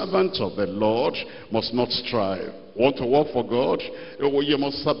servant of the Lord must not strive. Want to work for God? You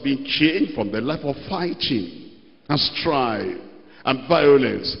must have been changed from the life of fighting and strife and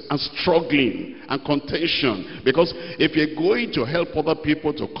violence and struggling and contention. Because if you're going to help other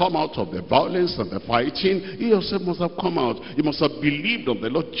people to come out of the violence and the fighting, you yourself must have come out. You must have believed on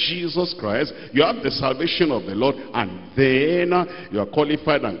the Lord Jesus Christ. You have the salvation of the Lord, and then you are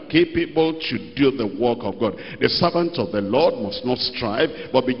qualified and capable to do the work of God. The servant of the Lord must not strive,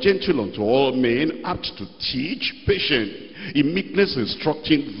 but be gentle unto all men, apt to teach, patient, in meekness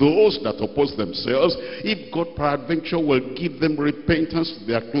instructing those that oppose themselves, if God peradventure will give them repentance,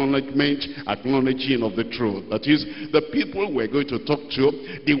 the acknowledging of the truth. That is, the people we're going to talk to,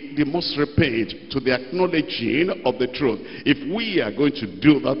 they must repent to the acknowledging of the truth. If we are going to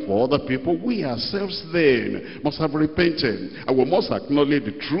do that for other people, we ourselves then must have repented, and we must acknowledge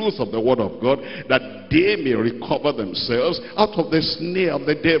the truth of the word of God, that they may recover themselves out of the snare of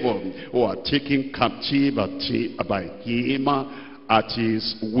the devil, who are taken captive by him at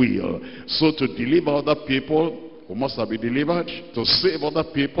his will. So to deliver other people, we must have been delivered. To save other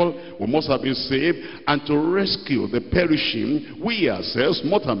people, we must have been saved. And to rescue the perishing, we ourselves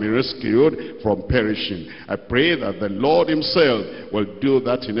must have been rescued from perishing. I pray that the Lord himself will do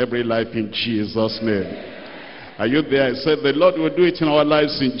that in every life in Jesus' name. Are you there? I said the Lord will do it in our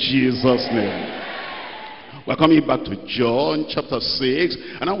lives in Jesus' name. We're coming back to John chapter 6,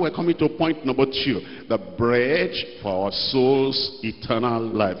 and now we're coming to point number 2. The bread for our soul's eternal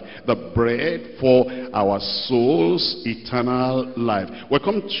life. The bread for our soul's eternal life. We're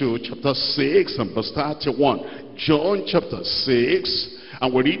coming to chapter 6 and verse 31. John chapter 6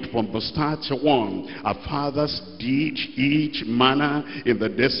 And we read from verse 31, our fathers did eat manna in the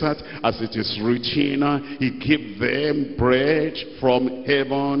desert, as it is written, he gave them bread from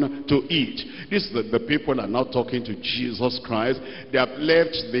heaven to eat. This the people are now talking to Jesus Christ. They have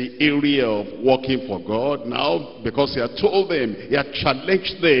left the area of working for God now, because he had told them, he had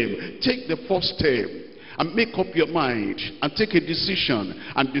challenged them, take the first step and make up your mind and take a decision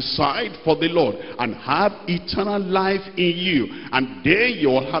and decide for the Lord and have eternal life in you. And then you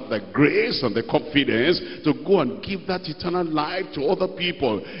will have the grace and the confidence to go and give that eternal life to other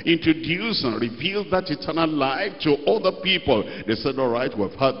people. Introduce and reveal that eternal life to other people. They said, all right,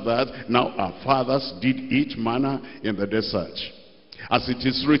 we've heard that. Now our fathers did eat manna in the desert. As it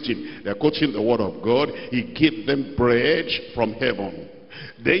is written, they're quoting the word of God, he gave them bread from heaven.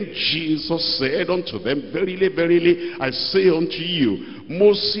 Then Jesus said unto them, verily, verily, I say unto you,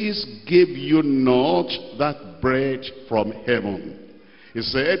 Moses gave you not that bread from heaven. He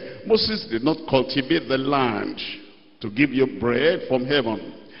said, Moses did not cultivate the land to give you bread from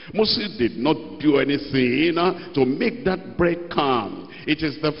heaven. Moses did not do anything to make that bread come. It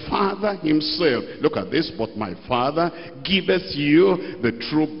is the Father himself. Look at this, but my Father giveth you the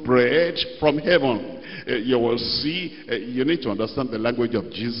true bread from heaven. You will see, you need to understand the language of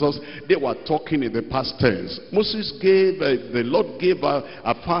Jesus. They were talking in the past tense. Moses gave, the Lord gave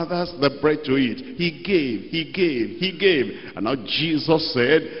our fathers the bread to eat. He gave. And now Jesus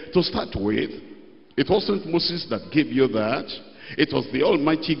said, to start with, it wasn't Moses that gave you that. It was the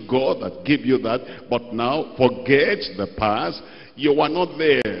Almighty God that gave you that. But now, forget the past. You were not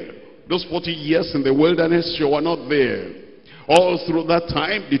there. Those 40 years in the wilderness, you were not there. All through that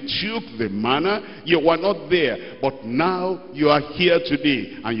time, they took the manna. You were not there. But now, you are here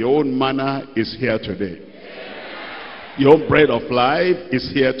today. And your own manna is here today. Your own bread of life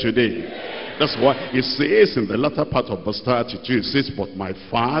is here today. That's why it says in the latter part of verse 32, it says, but my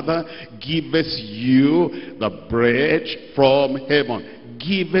Father giveth you the bread from heaven.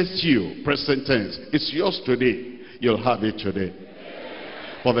 Giveth you, present tense. It's yours today. You'll have it today.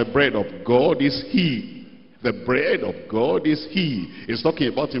 For the bread of God is he. The bread of God is he. He's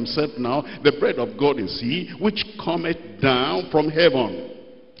talking about himself now. The bread of God is he, which cometh down from heaven,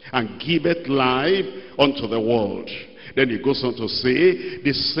 and giveth life unto the world. Then he goes on to say,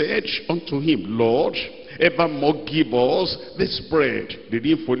 they said unto him, Lord, evermore give us this bread. They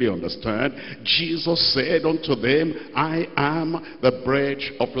didn't fully understand. Jesus said unto them, I am the bread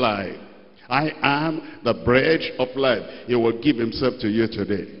of life. I am the bread of life. He will give himself to you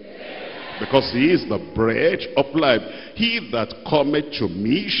today. Because he is the bread of life. He that cometh to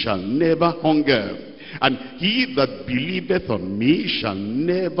me shall never hunger, and he that believeth on me shall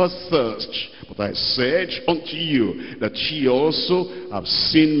never thirst. But I said unto you, that ye also have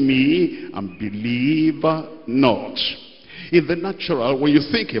seen me, and believe not. In the natural, when you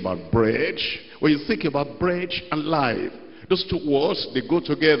think about bread, when you think about bread and life, those two words, they go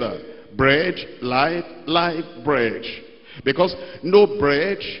together. Bread, life, life, bread. Because no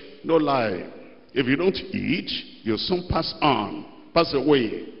bread, no life. If you don't eat, you'll soon pass on, pass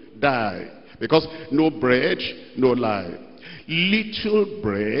away, die. Because no bread, no life. Little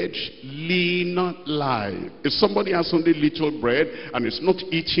bread, lean life. If somebody has only little bread and is not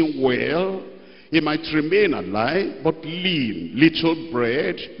eating well, he might remain alive, but lean. Little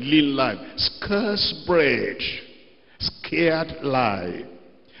bread, lean life. Scarce bread, scared life.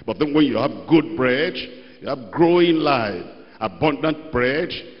 But then when you have good bread, you have growing life. Abundant bread,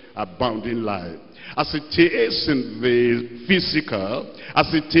 abounding life. As it is in the physical, as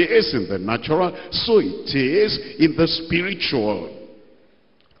it is in the natural, so it is in the spiritual.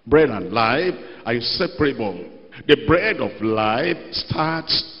 Bread and life are inseparable. The bread of life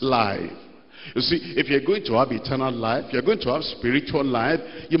starts life. You see, if you're going to have eternal life, you're going to have spiritual life,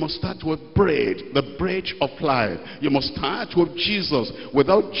 you must start with bread, the bread of life. You must start with Jesus.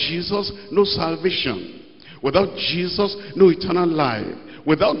 Without Jesus, no salvation. Without Jesus, no eternal life.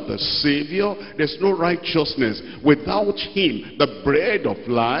 Without the Savior, there's no righteousness. Without him, the bread of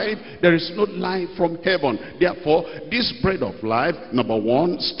life, there is no life from heaven. Therefore, this bread of life, number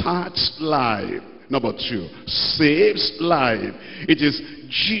one, starts life. Number two, saves life. It is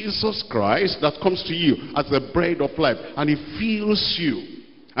Jesus Christ that comes to you as the bread of life. And he fills you.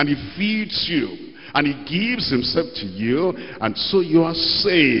 And he feeds you. And he gives himself to you. And so you are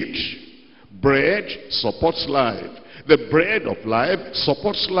saved. Bread supports life. The bread of life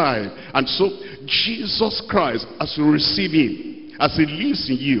supports life. And so Jesus Christ, as you receive him, as he lives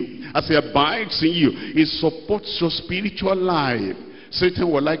in you, as he abides in you, he supports your spiritual life.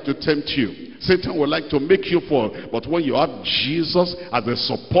 Satan would like to tempt you. Satan would like to make you fall. But when you have Jesus as the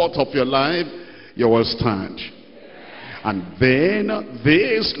support of your life, you will stand. And then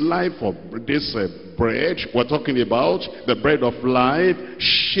this life of this bread we're talking about, the bread of life,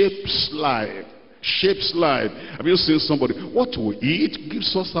 shapes life. Shapes life. Have you seen somebody? What we eat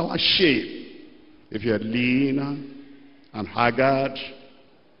gives us our shape. If you're lean and haggard,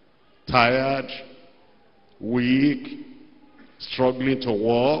 tired, weak, struggling to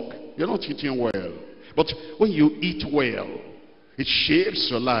walk, you're not eating well. But when you eat well, it shapes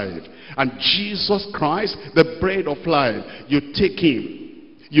your life. And Jesus Christ, the bread of life, you take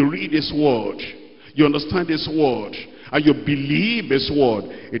him, you read his word, you understand his word, and you believe his word,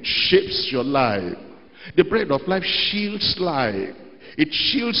 it shapes your life. The bread of life shields life. It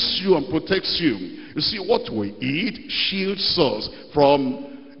shields you and protects you. You see, what we eat shields us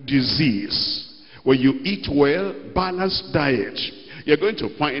from disease. When you eat well, balanced diet, you're going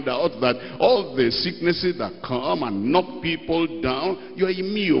to find out that all the sicknesses that come and knock people down, you're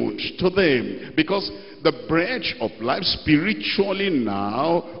immune to them. Because the bread of life spiritually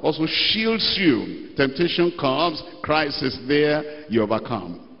now also shields you. Temptation comes, Christ is there, you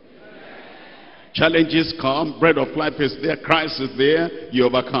overcome. Challenges come, bread of life is there, Christ is there, you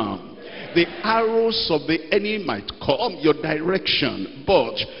overcome. The arrows of the enemy might come your direction,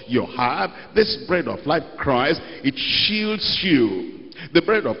 but you have this bread of life, Christ. It shields you. The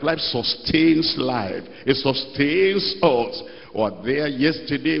bread of life sustains life. It sustains us. We're there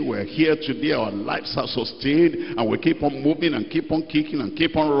yesterday, we're here today, our lives are sustained, and we keep on moving and keep on kicking and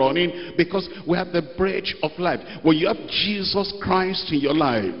keep on running because we have the bread of life. When you have Jesus Christ in your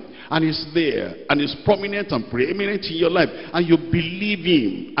life, and he's there, and he's prominent and preeminent in your life, and you believe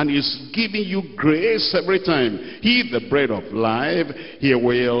him, and he's giving you grace every time, he, the bread of life, he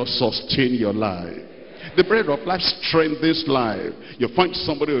will sustain your life. The bread of life strengthens life. You find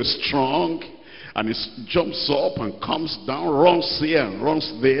somebody who is strong, and he jumps up and comes down, runs here and runs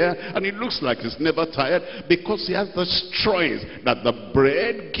there, and it looks like he's never tired because he has the strength that the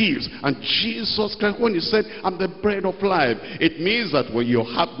bread gives. And Jesus Christ, when he said, I'm the bread of life, it means that when you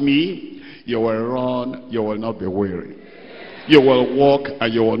have me, you will run, you will not be weary. You will walk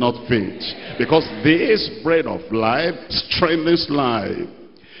and you will not faint. Because this bread of life strengthens life.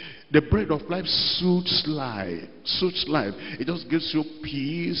 The bread of life suits life. Suits life. It just gives you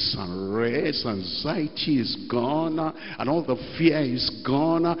peace and rest. Anxiety is gone. And all the fear is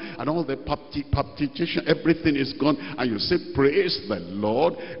gone. And all the palpitation, everything is gone. And you say, praise the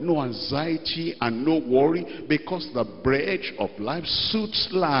Lord. No anxiety and no worry. Because the bread of life suits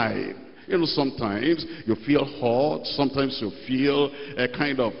life. You know, sometimes you feel hot, sometimes you feel a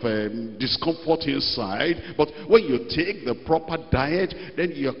kind of discomfort inside. But when you take the proper diet,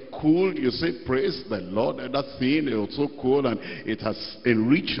 then you're cool. You say, praise the Lord. And that thing is also cool, and it has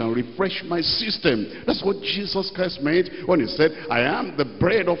enriched and refreshed my system. That's what Jesus Christ meant when he said, I am the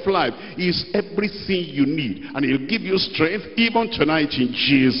bread of life. He is everything you need. And he'll give you strength even tonight in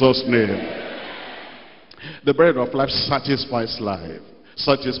Jesus' name. The bread of life satisfies life.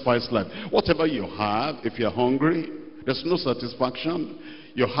 Satisfies life. Whatever you have, if you're hungry, there's no satisfaction.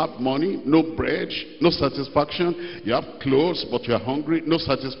 You have money, no bread, no satisfaction. You have clothes, but you're hungry, no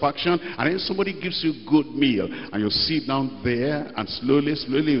satisfaction. And then somebody gives you good meal, and you sit down there, and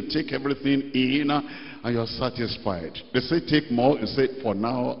slowly you take everything in, and you're satisfied. They say take more. You say, for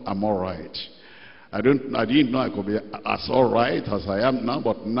now I'm all right. I didn't know I could be as all right as I am now,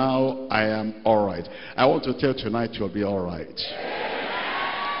 but now I am all right. I want to tell you tonight, you'll be all right.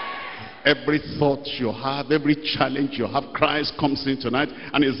 Every thought you have, every challenge you have, Christ comes in tonight,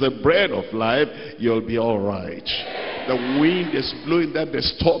 and it's the bread of life. You'll be all right. The wind is blowing there, the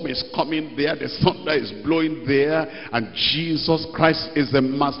storm is coming there, the thunder is blowing there, and Jesus Christ is the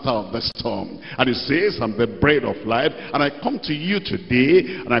master of the storm. And he says, I'm the bread of life, and I come to you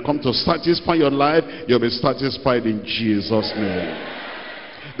today, and I come to satisfy your life. You'll be satisfied in Jesus' name.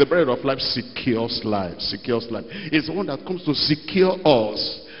 The bread of life secures life. Secures life. It's the one that comes to secure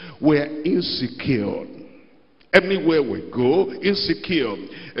us. We're insecure. Everywhere we go, insecure.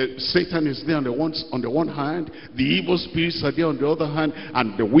 Satan is there on the one hand, the evil spirits are there on the other hand,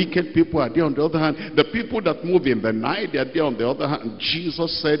 and the wicked people are there on the other hand. The people that move in the night, they are there on the other hand. And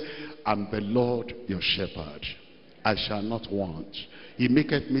Jesus said, I'm the Lord your shepherd. I shall not want. He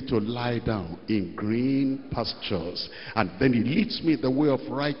maketh me to lie down in green pastures, and then he leads me the way of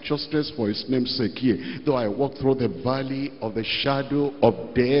righteousness for his name's sake. Here, though I walk through the valley of the shadow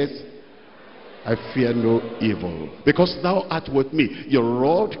of death, I fear no evil, because thou art with me. Your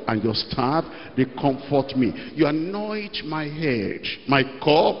rod and your staff, they comfort me. You anoint my head, my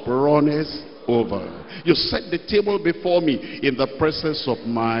cup runneth over. You set the table before me in the presence of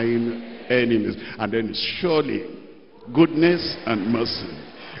mine enemies. And then surely goodness and mercy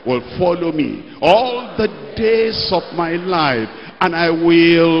will follow me all the days of my life, and I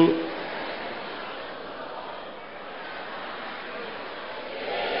will...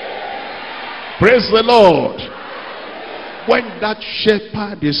 Praise the Lord. When that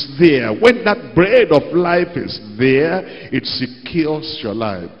shepherd is there, when that bread of life is there, it secures your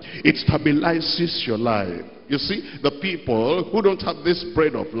life. It stabilizes your life. You see, the people who don't have this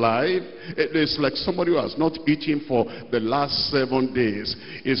bread of life, it is like somebody who has not eaten for the last 7 days.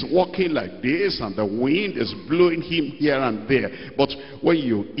 Is walking like this, and the wind is blowing him here and there. But when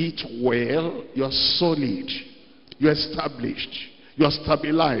you eat well, you're solid, you're established, you are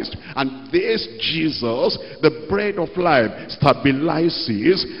stabilized. And this Jesus, the bread of life,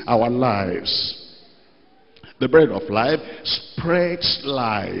 stabilizes our lives. The bread of life spreads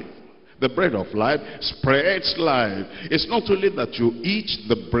life. The bread of life spreads life. It's not only that you eat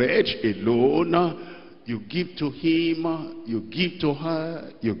the bread alone, you give to him, you give to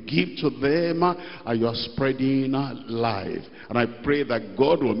her, you give to them, and you are spreading life. And I pray that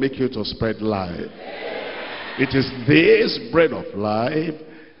God will make you to spread life. It is this bread of life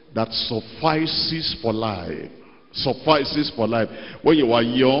that suffices for life. Suffices for life. When you were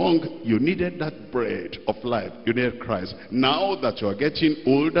young, you needed that bread of life. You needed Christ. Now that you are getting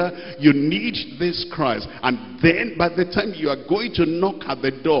older, you need this Christ. And then by the time you are going to knock at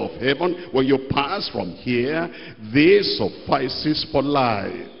the door of heaven, when you pass from here, this suffices for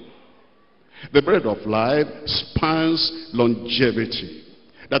life. The bread of life spans longevity.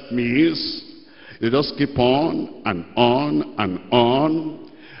 That means you just keep on and on and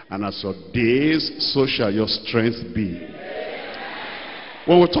on, and as your days, so shall your strength be.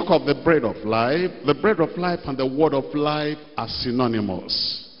 When we talk of the bread of life and the word of life are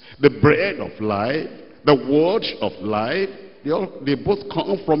synonymous. The bread of life, the word of life, they both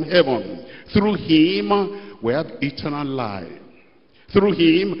come from heaven. Through him, we have eternal life. Through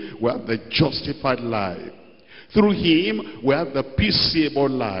him, we have the justified life. Through him, we have the peaceable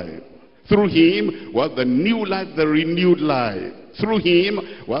life. Through him, we have the new life, the renewed life. Through him,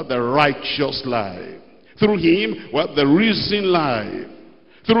 we have the righteous life. Through him, we have the risen life.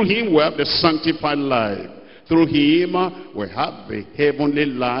 Through him, we have the sanctified life. Through him, we have the heavenly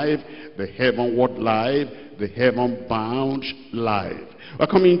life, the heavenward life, the heaven-bound life. We're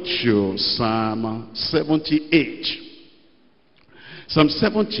coming to Psalm 78. Psalm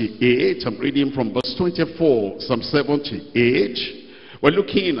 78, I'm reading from verse 24. Psalm 78. We're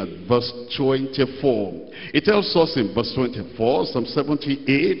looking at verse 24. It tells us in verse 24, Psalm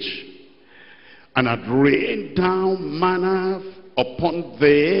 78, and had rained down manna upon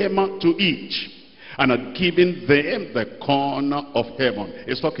them to eat, and had given them the corn of heaven.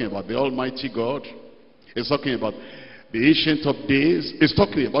 It's talking about the Almighty God. It's talking about the Ancient of Days. It's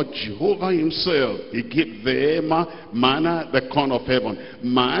talking about Jehovah himself. He gave them manna, the corn of heaven.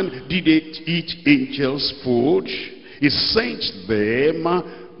 Man did it eat angels' food. He sent them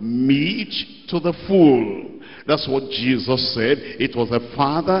meat to the full. That's what Jesus said. It was the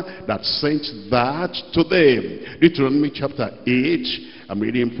Father that sent that to them. Deuteronomy chapter 8, I'm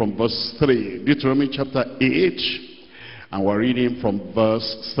reading from verse 3. Deuteronomy chapter 8, and we're reading from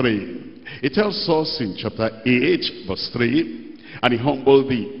verse 3. It tells us in chapter 8, verse 3, and he humbled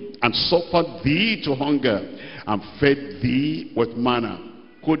thee, and suffered thee to hunger, and fed thee with manna.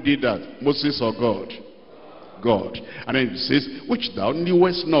 Who did that? Moses or God? God. And then it says, which thou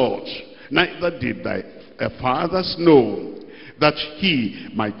knewest not, neither did thy fathers know, that he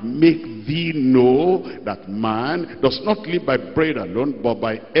might make thee know that man does not live by bread alone, but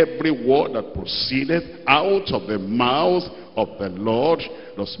by every word that proceedeth out of the mouth of the Lord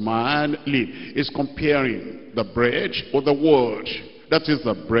does man live. It's comparing the bread with the word. That is,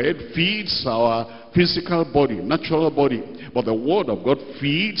 the bread feeds our physical body, natural body, but the word of God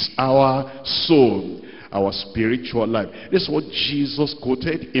feeds our soul, our spiritual life. This is what Jesus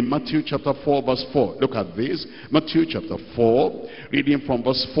quoted in Matthew chapter 4 verse 4. Look at this. Matthew chapter 4, reading from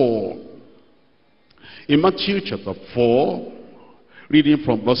verse 4. In Matthew chapter 4, reading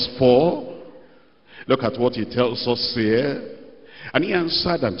from verse 4, look at what he tells us here. And he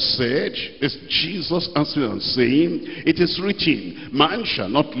answered and said, it's Jesus answering and saying, it is written, man shall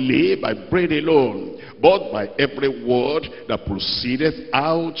not live by bread alone, but by every word that proceedeth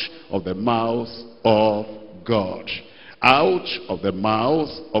out of the mouth of God. Out of the mouth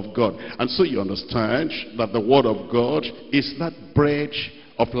of God. And so you understand that the word of God is that bread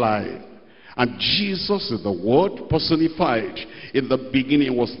of life. And Jesus is the word personified. In the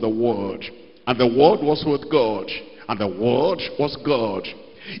beginning was the word, and the word was with God, and the word was God.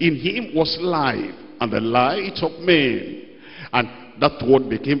 In him was life, and the light of men. And that word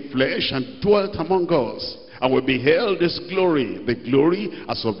became flesh and dwelt among us. And we beheld his glory, the glory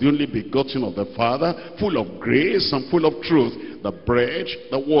as of the only begotten of the Father, full of grace and full of truth. The bread,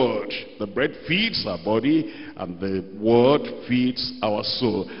 the word. The bread feeds our body, and the word feeds our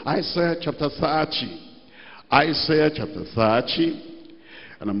soul. Isaiah chapter 30. Isaiah chapter 30.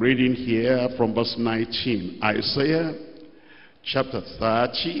 And I'm reading here from verse 19. Isaiah chapter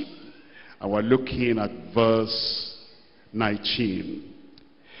 30. And we're looking at verse 19.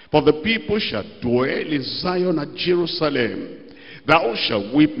 For the people shall dwell in Zion and Jerusalem. Thou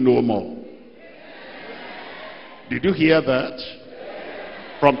shalt weep no more. Did you hear that?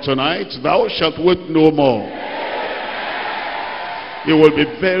 From tonight, thou shalt weep no more. He will be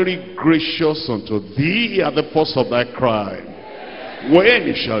very gracious unto thee at the first of thy cry. When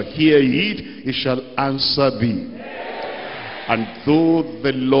he shall hear it, he shall answer thee. And though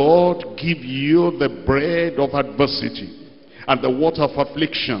the Lord give you the bread of adversity, and the water of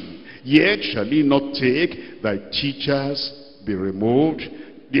affliction, yet shall he not take thy teachers be removed,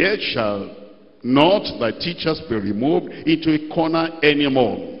 yet shall not thy teachers be removed into a corner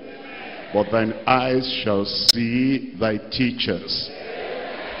anymore, but thine eyes shall see thy teachers,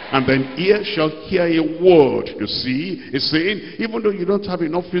 and thine ear shall hear a word. You see, it's saying, even though you don't have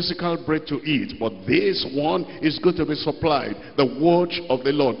enough physical bread to eat, but this one is going to be supplied. The word of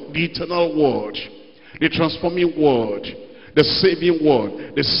the Lord, the eternal word, the transforming word, the saving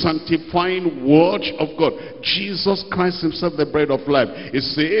word, the sanctifying word of God. Jesus Christ himself, the bread of life. It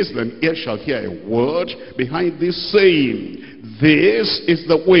says, then ear shall hear a word behind this saying, this is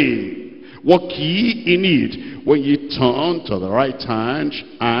the way, walk ye in it, when ye turn to the right hand,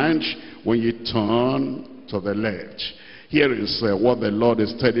 and when ye turn to the left. Here is what the Lord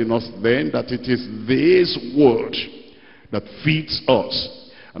is telling us then, that it is this word that feeds us.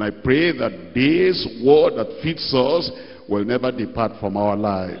 And I pray that this word that feeds us will never depart from our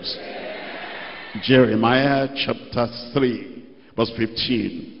lives. Jeremiah chapter 3 verse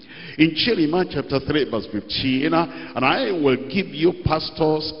 15. In Jeremiah chapter 3 verse 15, and I will give you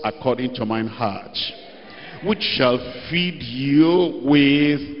pastors according to mine heart, which shall feed you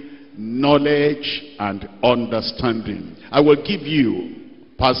with knowledge and understanding. I will give you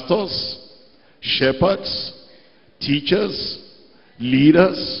pastors, shepherds, teachers,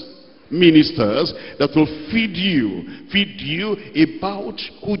 leaders, ministers that will feed you about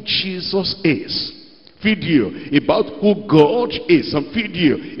who Jesus is, feed you about who God is, and feed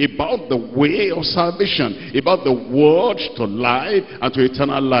you about the way of salvation, about the word to life and to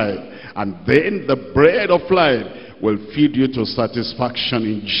eternal life. And then the bread of life will feed you to satisfaction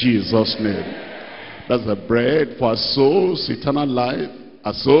in Jesus' name. That's the bread for our souls, eternal life,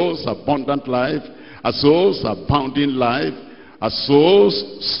 our souls, abundant life, our souls, abounding life, our soul's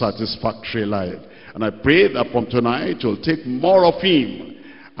satisfactory life. And I pray that from tonight you'll take more of him,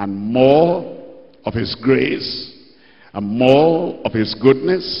 and more of his grace, and more of his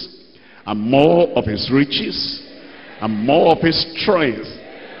goodness, and more of his riches, and more of his strength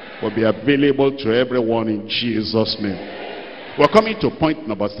will be available to everyone in Jesus' name. We're coming to point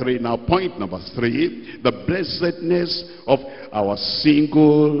number 3 now. Point number 3, the blessedness of our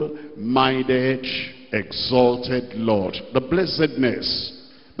single-minded, exalted Lord. The blessedness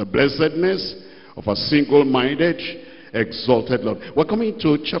of a single-minded, exalted Lord. We're coming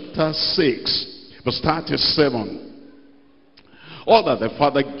to chapter 6, verse 37. All that the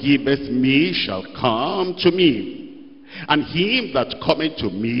Father giveth me shall come to me, and him that cometh to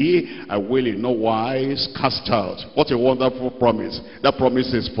me I will in no wise cast out. What a wonderful promise. That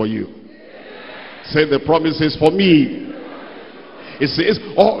promise is for you. Say, the promise is for me. It says,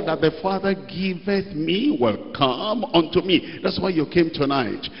 all that the Father giveth me will come unto me. That's why you came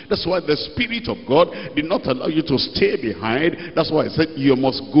tonight. That's why the Spirit of God did not allow you to stay behind. That's why I said, you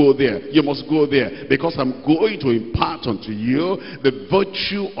must go there. You must go there. Because I'm going to impart unto you the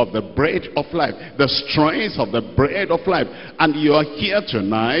virtue of the bread of life, the strength of the bread of life. And you are here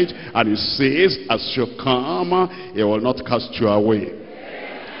tonight, and it says, as you come, he will not cast you away.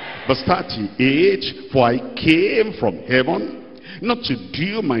 Verse 38, for I came from heaven, not to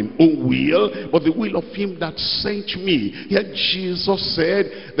do mine own will, but the will of him that sent me. Here Jesus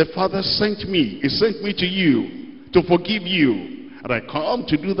said, the Father sent me. He sent me to you, to forgive you. And I come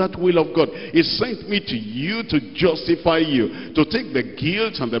to do that will of God. He sent me to you to justify you, to take the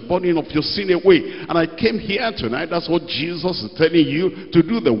guilt and the burden of your sin away. And I came here tonight, that's what Jesus is telling you, to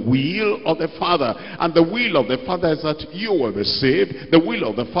do the will of the Father. And the will of the Father is that you will be saved. The will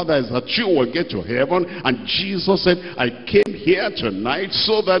of the Father is that you will get to heaven. And Jesus said, I came here tonight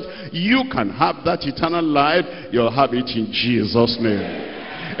so that you can have that eternal life. You'll have it in Jesus' name.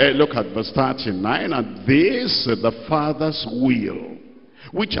 Look at verse 39. And this is the Father's will,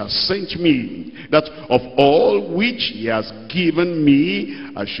 which has sent me, that of all which he has given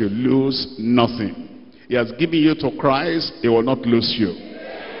me, I should lose nothing. He has given you to Christ, he will not lose you.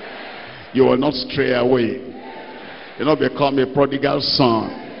 You will not stray away. You will not become a prodigal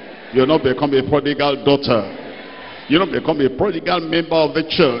son. You will not become a prodigal daughter. You will not become a prodigal member of the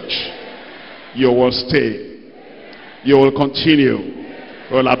church. You will stay. You will continue.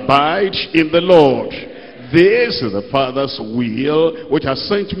 You will abide in the Lord. This is the Father's will which has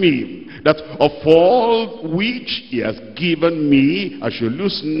sent me, that of all which he has given me, I should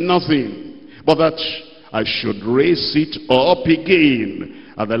lose nothing, but that I should raise it up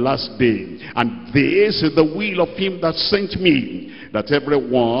again at the last day. And this is the will of him that sent me, that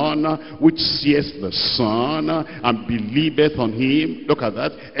everyone which seeth the Son and believeth on him, look at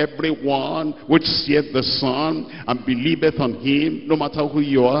that, everyone which seeth the Son and believeth on him, no matter who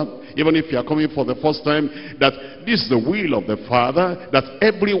you are, even if you are coming for the first time, that this is the will of the Father, that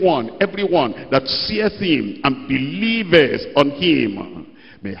everyone that seeth him and believeth on him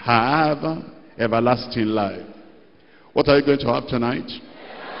may have everlasting life. What are you going to have tonight?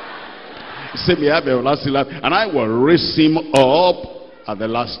 He said, may have everlasting life, and I will raise him up at the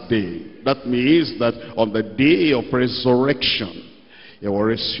last day. That means that on the day of resurrection, he will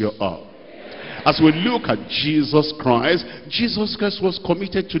raise you up. As we look at Jesus Christ was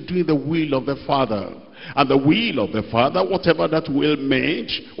committed to doing the will of the Father. And the will of the Father, whatever that will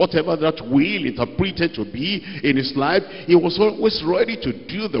meant, whatever that will interpreted to be in his life, he was always ready to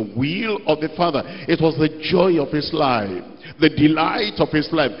do the will of the Father. It was the joy of his life, the delight of his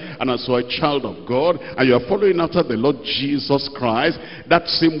life. And as you're a child of God, and you're following after the Lord Jesus Christ, that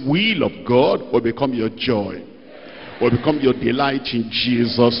same will of God will become your joy, will become your delight in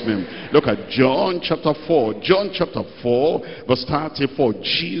Jesus' name. Look at John chapter 4. John chapter 4, verse 34.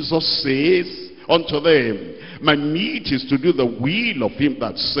 Jesus says unto them, my meat is to do the will of him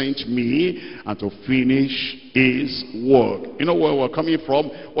that sent me, and to finish his work. You know where we're coming from?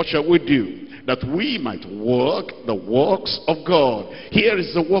 What shall we do? That we might work the works of God. Here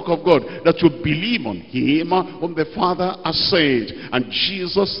is the work of God, that you believe on him whom the Father has sent. And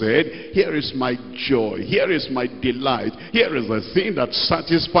Jesus said, here is my joy, here is my delight, here is the thing that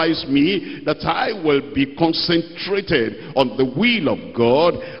satisfies me, that I will be concentrated on the will of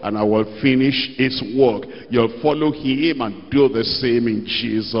God, and I will finish his work. You'll follow him and do the same in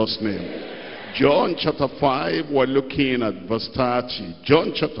Jesus' name. John chapter 5, we're looking at verse 30.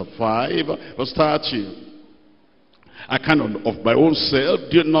 John chapter 5, verse 30. I cannot of my own self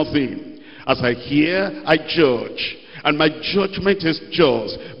do nothing. As I hear, I judge. And my judgment is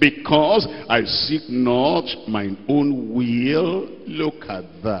just, because I seek not mine own will. Look at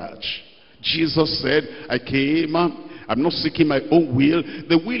that. Jesus said, I came, I'm not seeking my own will.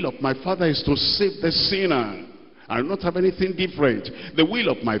 The will of my Father is to save the sinner. I do not have anything different. The will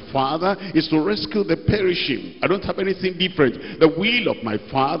of my Father is to rescue the perishing. I don't have anything different. The will of my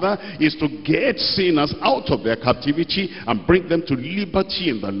Father is to get sinners out of their captivity and bring them to liberty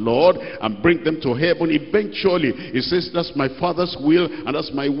in the Lord and bring them to heaven eventually. He says, that's my Father's will and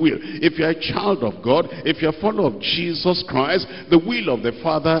that's my will. If you're a child of God, if you're a follower of Jesus Christ, the will of the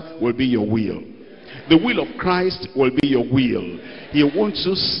Father will be your will. The will of Christ will be your will. He wants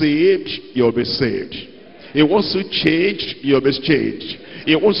you saved, you'll be saved. He wants you changed, you'll be changed.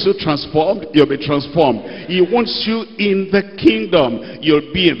 He wants you transformed, you'll be transformed. He wants you in the kingdom,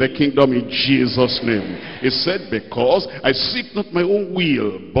 you'll be in the kingdom in Jesus' name. He said, because I seek not my own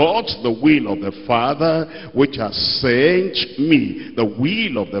will, but the will of the Father which has sent me. The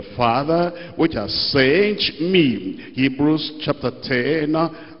will of the Father which has sent me. Hebrews chapter 10,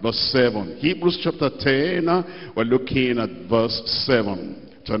 verse 7. Hebrews chapter 10, we're looking at verse 7.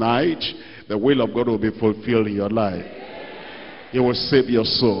 Tonight, the will of God will be fulfilled in your life. He will save your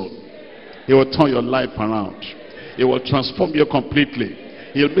soul. He will turn your life around. He will transform you completely.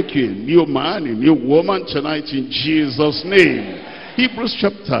 He'll make you a new man, a new woman tonight in Jesus' name. Hebrews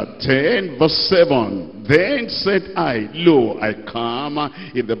chapter 10, verse 7. Then said I, lo, I come.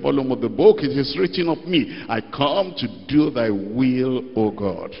 In the volume of the book it is written of me, I come to do thy will, O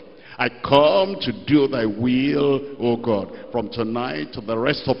God. I come to do thy will, O God. From tonight to the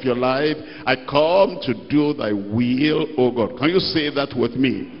rest of your life, I come to do thy will, O God. Can you say that with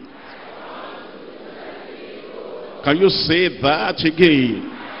me? Can you say that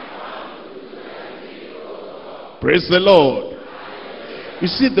again? Praise the Lord. You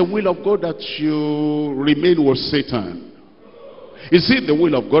see the will of God that you remain with Satan? Is it the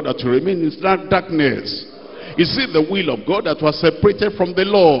will of God that you remain in darkness? Is it the will of God that was separated from the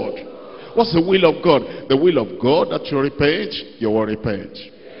Lord? What's the will of God? The will of God that you repent, you will repent.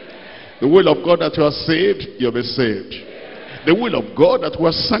 The will of God that you are saved, you'll be saved. The will of God that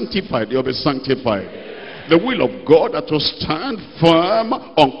was sanctified, you'll be sanctified. The will of God that will stand firm,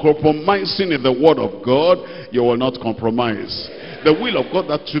 uncompromising in the word of God, you will not compromise. The will of God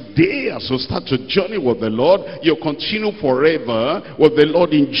that today, as you start to journey with the Lord, you continue forever with the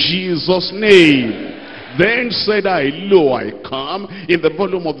Lord in Jesus' name. Then said I, lo, I come. In the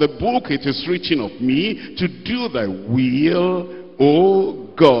volume of the book it is written of me, to do thy will, O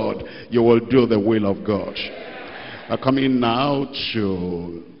God. You will do the will of God. We're coming now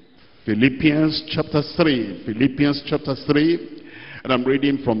to Philippians chapter 3. Philippians chapter 3. And I'm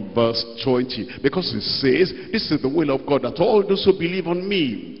reading from verse 20. Because it says, this is the will of God, that all those who believe on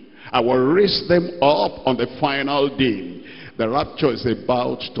me, I will raise them up on the final day. The rapture is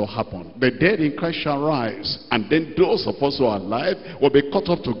about to happen. The dead in Christ shall rise. And then those of us who are alive will be caught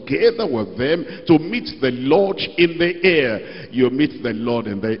up together with them to meet the Lord in the air. You meet the Lord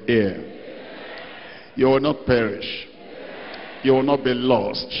in the air. You will not perish. You will not be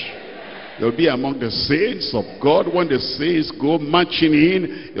lost. You'll be among the saints of God. When the saints go marching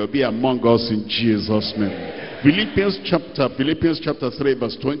in, you'll be among us in Jesus' name. Philippians chapter 3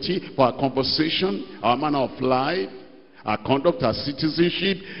 verse 20. For our conversation, our manner of life, our conduct, our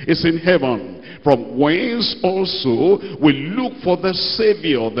citizenship is in heaven, from whence also we look for the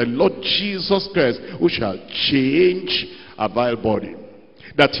Savior, the Lord Jesus Christ, who shall change our vile body,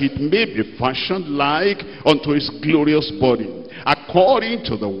 that it may be fashioned like unto his glorious body, according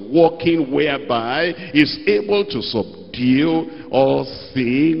to the working whereby he is able to subdue all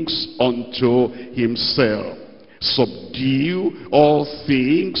things unto himself. Subdue all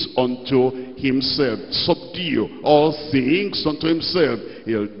things unto himself. Subdue all things unto himself.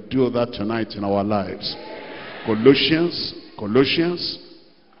 He'll do that tonight in our lives. Colossians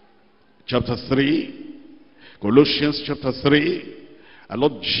chapter 3. Colossians chapter 3. Our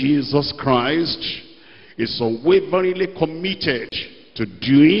Lord Jesus Christ is unwaveringly committed to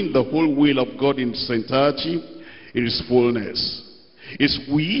doing the whole will of God in its entirety, in its fullness. His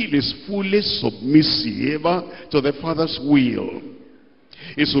will is fully submissive to the Father's will.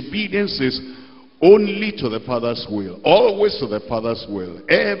 His obedience is only to the Father's will, always to the Father's will,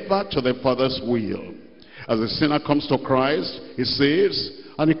 ever to the Father's will. As the sinner comes to Christ, he saves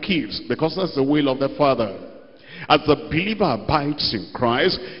and he keeps, because that's the will of the Father. As the believer abides in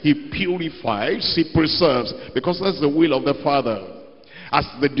Christ, he purifies, he preserves, because that's the will of the Father. As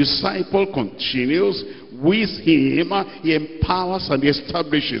the disciple continues with him, he empowers and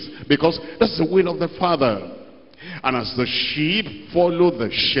establishes, because that's the will of the Father. And as the sheep follow the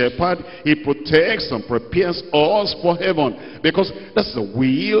shepherd, he protects and prepares us for heaven, because that's the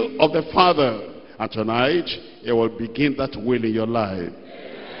will of the Father. And tonight, he will begin that will in your life.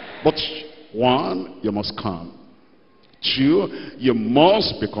 But one, you must come. Two, you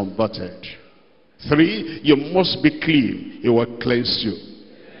must be converted. Three, you must be clean. He will cleanse you.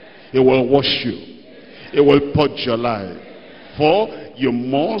 He will wash you. He will purge your life. Four, you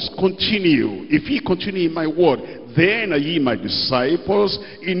must continue. If ye continue in my word, then are ye my disciples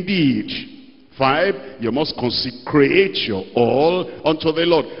indeed. Five, you must consecrate your all unto the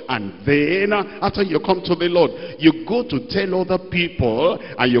Lord. And then, after you come to the Lord, you go to tell other people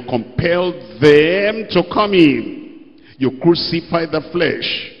and you compel them to come in. You crucify the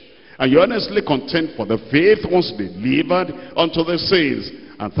flesh. And you honestly contend for the faith once delivered unto the saints.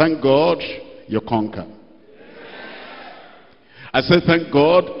 And thank God, you conquer. I said, thank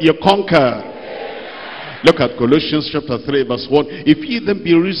God, you conquer. Look at Colossians chapter 3 verse 1. If ye then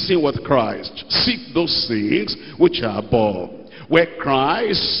be risen with Christ, seek those things which are above, where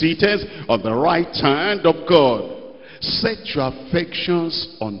Christ sitteth on the right hand of God. Set your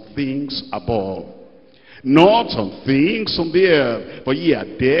affections on things above, not on things on the earth. For ye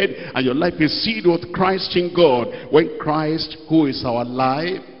are dead, and your life is hid with Christ in God. When Christ, who is our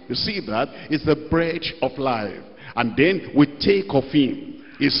life, you see that, is the bread of life. And then we take of him.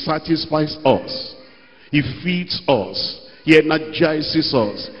 He satisfies us. He feeds us. He energizes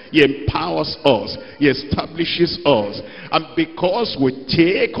us. He empowers us. He establishes us. And because we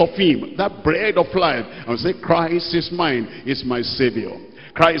take of him, that bread of life, and we say, Christ is mine, is my Savior.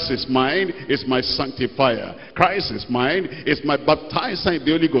 Christ is mine, is my sanctifier. Christ is mine, is my baptizer in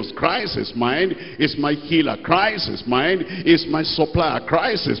the Holy Ghost. Christ is mine, is my healer. Christ is mine, is my supplier.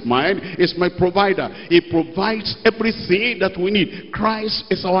 Christ is mine, is my provider. He provides everything that we need. Christ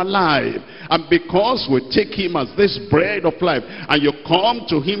is our life. And because we take him as this bread of life, and you come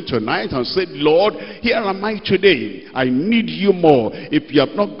to him tonight and say, Lord, here am I today. I need you more. If you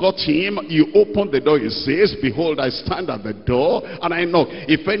have not got him, you open the door. He says, behold, I stand at the door and I knock.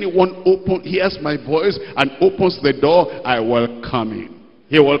 If anyone hears my voice and opens the door, I will come in.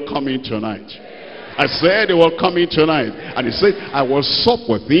 He will come in tonight. I said he will come in tonight. And he said, I will sup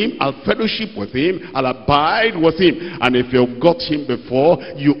with him, I'll fellowship with him, I'll abide with him. And if you've got him before,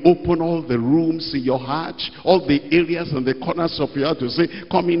 you open all the rooms in your heart, all the areas and the corners of your heart to say,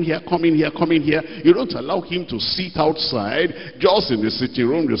 come in here, come in here, come in here. You don't allow him to sit outside, just in the sitting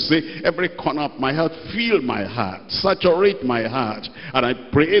room. You say, every corner of my heart, fill my heart, saturate my heart. And I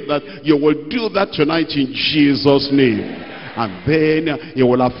pray that you will do that tonight in Jesus' name. And then it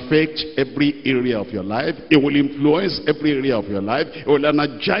will affect every area of your life. It will influence every area of your life. It will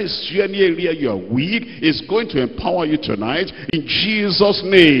energize you. Any area you are weak, it's going to empower you tonight in Jesus'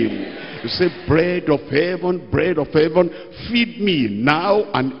 name. You say, bread of heaven, feed me now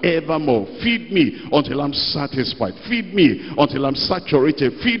and evermore. Feed me until I'm satisfied. Feed me until I'm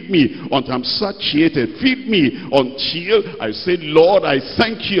saturated. Feed me until I'm satiated. Feed me until I say, Lord, I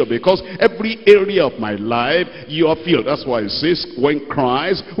thank you, because every area of my life you are filled. That's why it says, when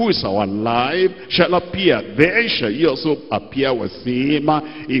Christ, who is our life, shall appear, then shall you also appear with him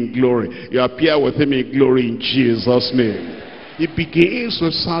in glory. You appear with him in glory in Jesus' name. It begins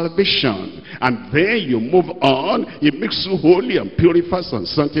with salvation, and then you move on. It makes you holy and purifies and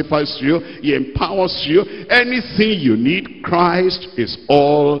sanctifies you. He empowers you. Anything you need, Christ is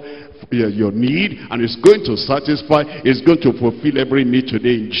all your need, and is going to satisfy, is going to fulfill every need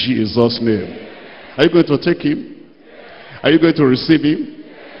today in Jesus' name. Are you going to take him? Are you going to receive him?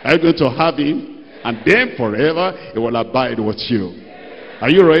 Are you going to have him? And then forever he will abide with you.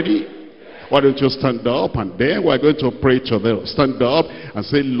 Are you ready? Why don't you stand up, and then we're going to pray to them. Stand up and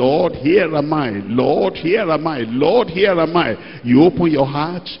say, Lord, here am I. Lord, here am I. Lord, here am I. You open your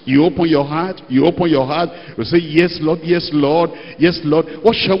heart. You open your heart. You open your heart. You say, yes, Lord. Yes, Lord. Yes, Lord.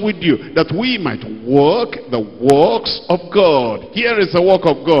 What shall we do? That we might work the works of God. Here is the work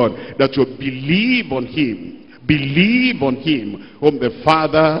of God. That you believe on him. Believe on him whom the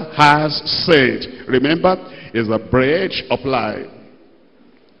Father has sent. Remember, is the bread of life.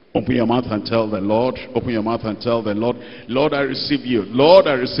 Open your mouth and tell the Lord. Open your mouth and tell the Lord, Lord, I receive you. Lord,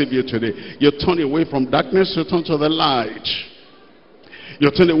 I receive you today. You turn away from darkness, you turn to the light.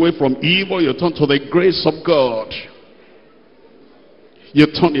 You turn away from evil, you turn to the grace of God. You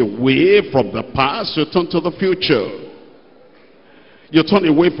turn away from the past, you turn to the future. You turn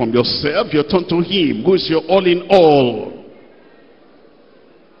away from yourself, you turn to him, who is your all in all.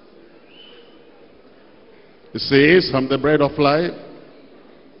 He says, I'm the bread of life.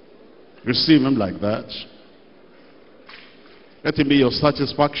 Receive him like that. Let him be your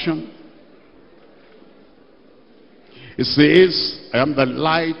satisfaction. It says, I am the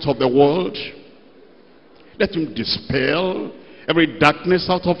light of the world. Let him dispel every darkness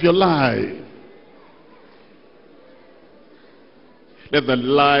out of your life. Let the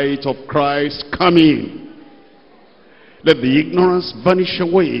light of Christ come in. Let the ignorance vanish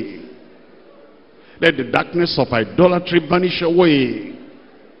away. Let the darkness of idolatry vanish away.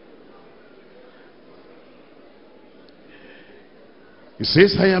 He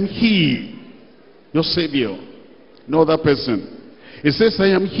says, I am he, your Savior, no other person. He says, I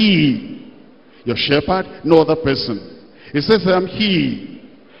am he, your shepherd, no other person. He says, I am he,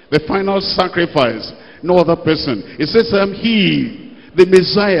 the final sacrifice, no other person. He says, I am he, the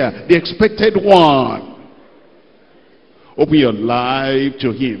Messiah, the expected one. Open your life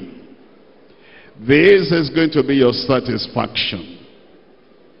to him. This is going to be your satisfaction.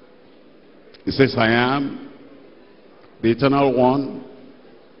 He says, I am the eternal one.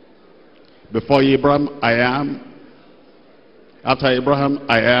 Before Abraham, I am. After Abraham,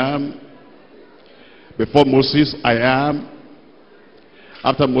 I am. Before Moses, I am.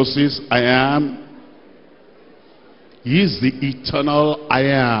 After Moses, I am. He is the eternal I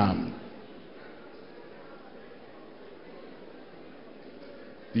am.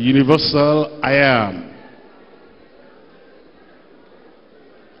 The universal I am.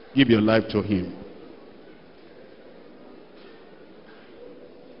 Give your life to him.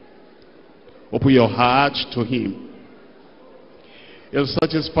 Open your heart to him. He'll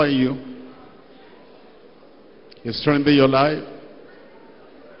satisfy you. He'll strengthen your life.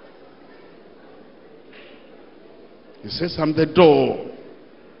 He says, I'm the door.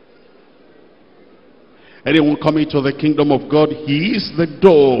 Anyone coming to the kingdom of God, he is the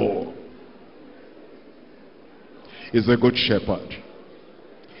door. He's a good shepherd.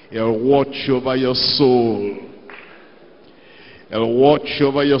 He'll watch over your soul. He'll watch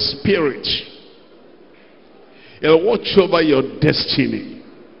over your spirit. He'll watch over your destiny.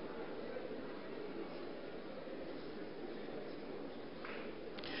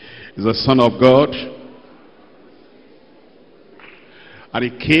 He's the Son of God. And he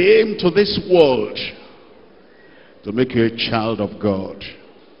came to this world to make you a child of God.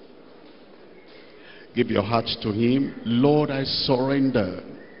 Give your heart to him. Lord, I surrender.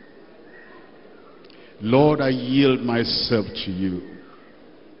 Lord, I yield myself to you.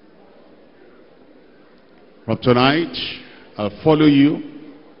 From tonight, I'll follow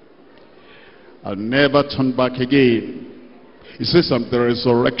you. I'll never turn back again. He says, I'm the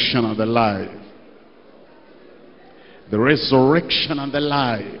resurrection and the life. The resurrection and the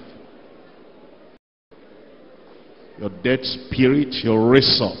life. Your dead spirit, you'll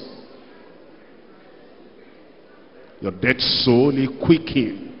raise up. Your dead soul, you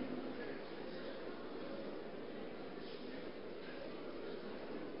quicken.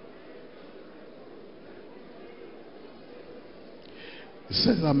 He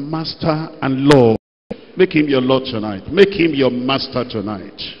says, I'm master and Lord. Make him your Lord tonight. Make him your master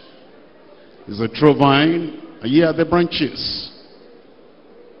tonight. He's a true vine, and ye are the branches.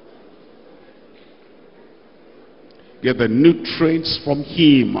 Get the nutrients from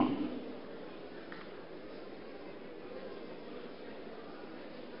him.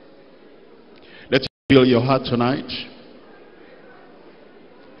 Let him fill your heart tonight.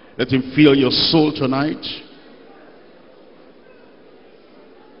 Let him fill your soul tonight.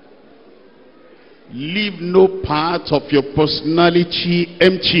 Leave no part of your personality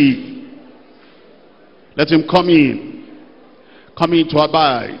empty. Let him come in. Come in to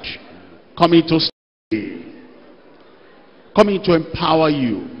abide. Come in to stay. Come in to empower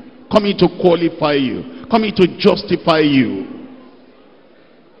you. Come in to qualify you. Come in to justify you.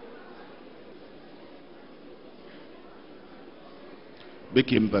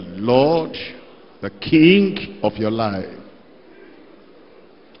 Make him the Lord, the King of your life.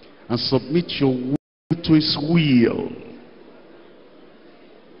 And submit your will to his will.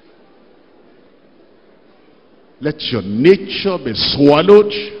 Let your nature be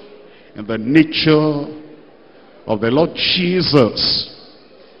swallowed in the nature of the Lord Jesus.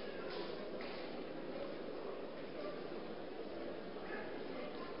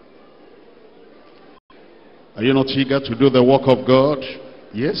 Are you not eager to do the work of God?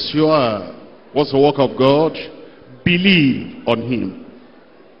 Yes, you are. What's the work of God? Believe on him.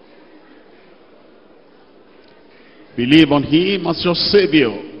 Believe on him as your Savior.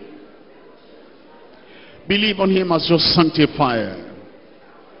 Believe on him as your sanctifier.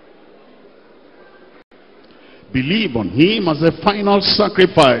 Believe on him as the final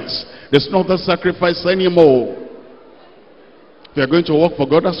sacrifice. There's no other sacrifice anymore. If you're going to work for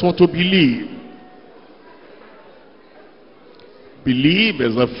God, that's what to believe. Believe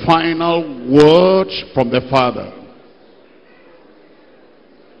is the final word from the Father.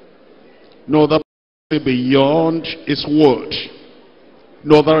 No other beyond his word.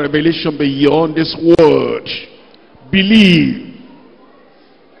 No other revelation beyond his word. Believe.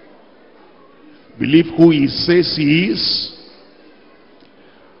 Believe who he says he is.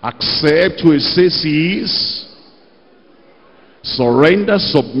 Accept who he says he is. Surrender,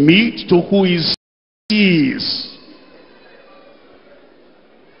 submit to who he is.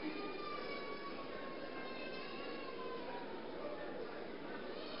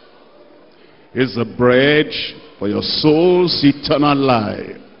 Is the bread for your soul's eternal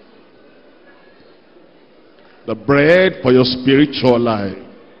life. The bread for your spiritual life.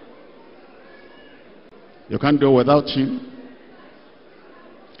 You can't do without him.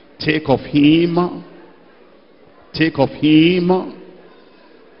 Take of him. Take of him.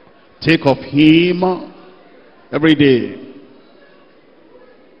 Take of him every day.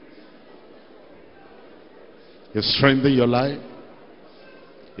 He'll strengthen your life.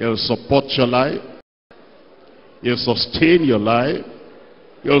 He'll support your life. He'll sustain your life.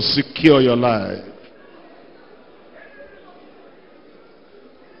 He'll secure your life.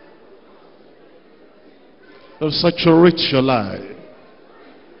 He'll saturate your life.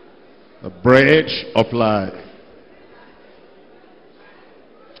 The bread of life.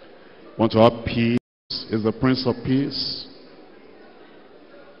 Want to have peace? Is the Prince of Peace.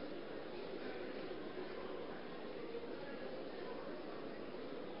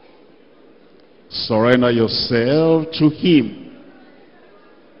 Surrender yourself to him.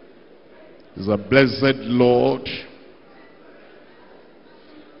 He's the blessed Lord,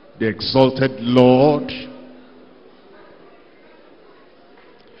 the exalted Lord,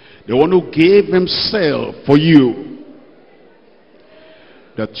 the one who gave himself for you,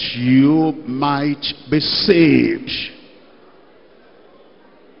 that you might be saved.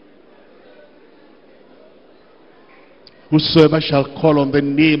 Whosoever shall call on the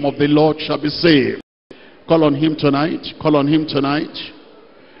name of the Lord shall be saved. Call on him tonight. Call on him tonight.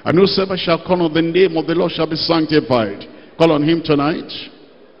 And whosoever shall call on the name of the Lord shall be sanctified. Call on him tonight.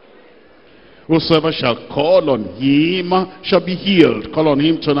 Whosoever shall call on him shall be healed. Call on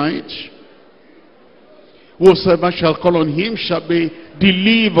him tonight. Whosoever shall call on him shall be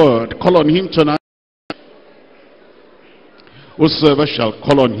delivered. Call on him tonight. Whosoever shall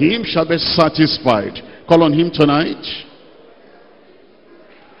call on him shall be satisfied. Call on him tonight.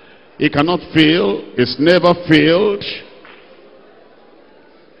 He cannot fail. He's never failed.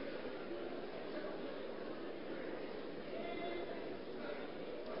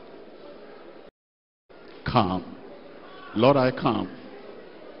 Come. Lord, I come.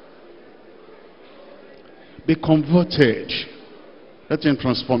 Be converted. Let him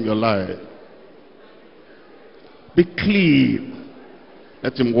transform your life. Be clean.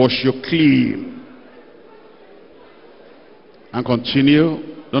 Let him wash you clean. And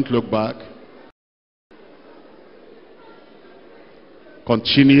continue. Don't look back.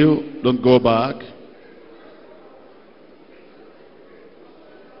 Continue. Don't go back.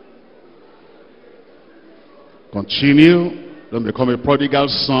 Continue. Don't become a prodigal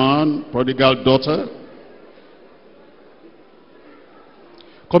son, prodigal daughter.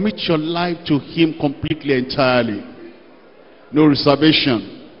 Commit your life to him completely, entirely. No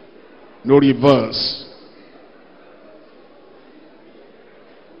reservation. No reverse.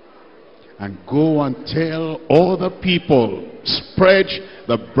 And go and tell other people. Spread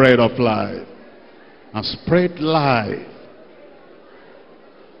the bread of life. And spread life.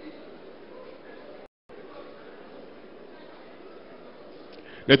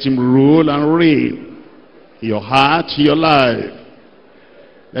 Let him rule and reign in your heart, in your life.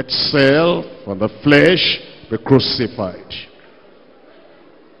 Let self and the flesh be crucified.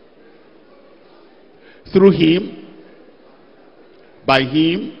 Through him, by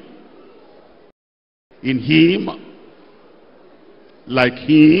him, in him, like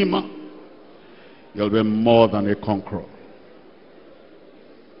him, you'll be more than a conqueror.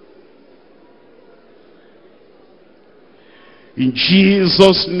 In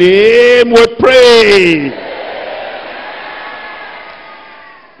Jesus' name we pray.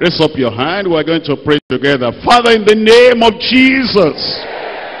 Raise up your hand. We're going to pray together. Father, in the name of Jesus,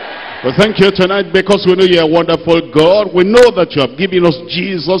 we thank you tonight because we know you're a wonderful God. We know that you have given us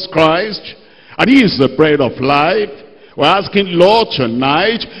Jesus Christ, and he is the bread of life. We're asking, Lord,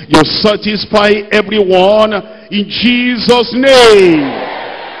 tonight, you satisfy everyone in Jesus' name.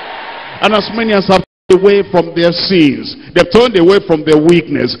 And as many as have away from their sins, they've turned away from their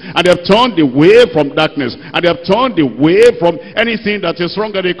weakness, and they've turned away from darkness, and they've turned away from anything that is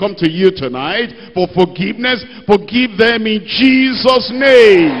wrong, and they come to you tonight for forgiveness. Forgive them in Jesus'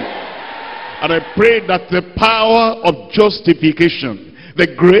 name. And I pray that the power of justification,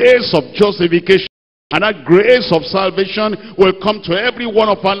 the grace of justification, and that grace of salvation will come to every one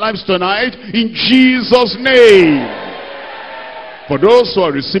of our lives tonight in Jesus' name. For those who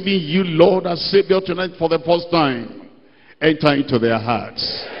are receiving you, Lord, as Savior tonight for the first time, enter into their hearts.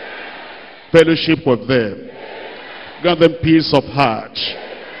 Fellowship with them. Grant them peace of heart.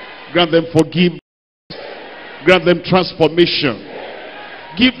 Grant them forgiveness. Grant them transformation.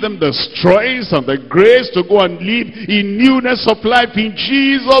 Give them the strength and the grace to go and live in newness of life in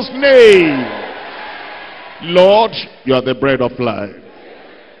Jesus' name. Lord, you are the bread of life.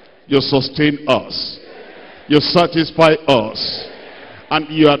 You sustain us. You satisfy us. And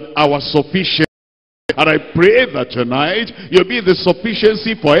you are our sufficiency. And I pray that tonight you'll be the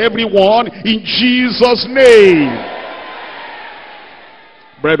sufficiency for everyone in Jesus' name.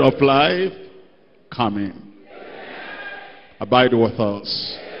 Bread of life, come in. Abide with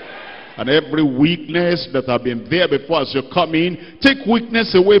us. And every weakness that have been there before as you come in, take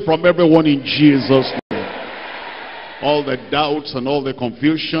weakness away from everyone in Jesus' name. All the doubts and all the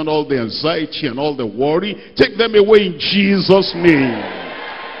confusion, all the anxiety and all the worry, take them away in Jesus' name.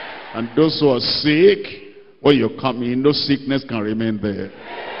 And those who are sick, when you come in, no sickness can remain there.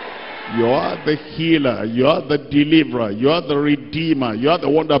 You are the healer, you are the deliverer, you are the redeemer, you are the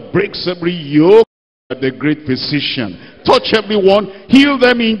one that breaks every yoke, the great physician. Touch everyone, heal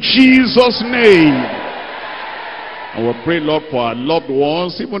them in Jesus' name. And we pray, Lord, for our loved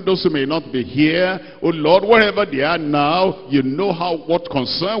ones, even those who may not be here. Oh Lord, wherever they are now, you know what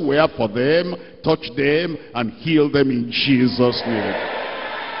concern we have for them. Touch them and heal them in Jesus' name.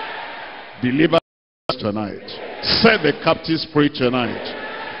 Deliver us tonight. Set the captives free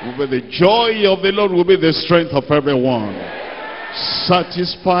tonight. Will be the joy of the Lord, will be the strength of everyone.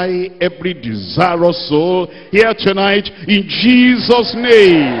 Satisfy every desirous soul here tonight in Jesus'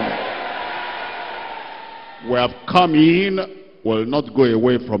 name. We have come in, will not go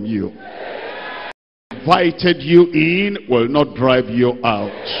away from you. Invited you in, will not drive you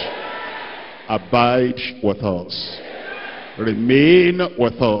out. Abide with us. Remain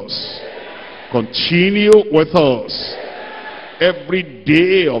with us. Continue with us. every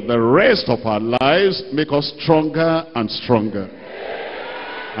day of the rest of our lives, make us stronger and stronger.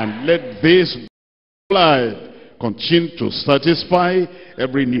 And let this life continue to satisfy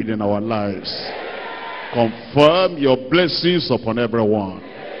every need in our lives. Confirm your blessings upon everyone.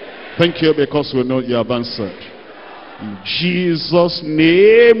 Thank you, because we know you have answered. In Jesus'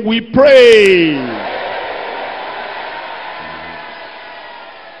 name we pray.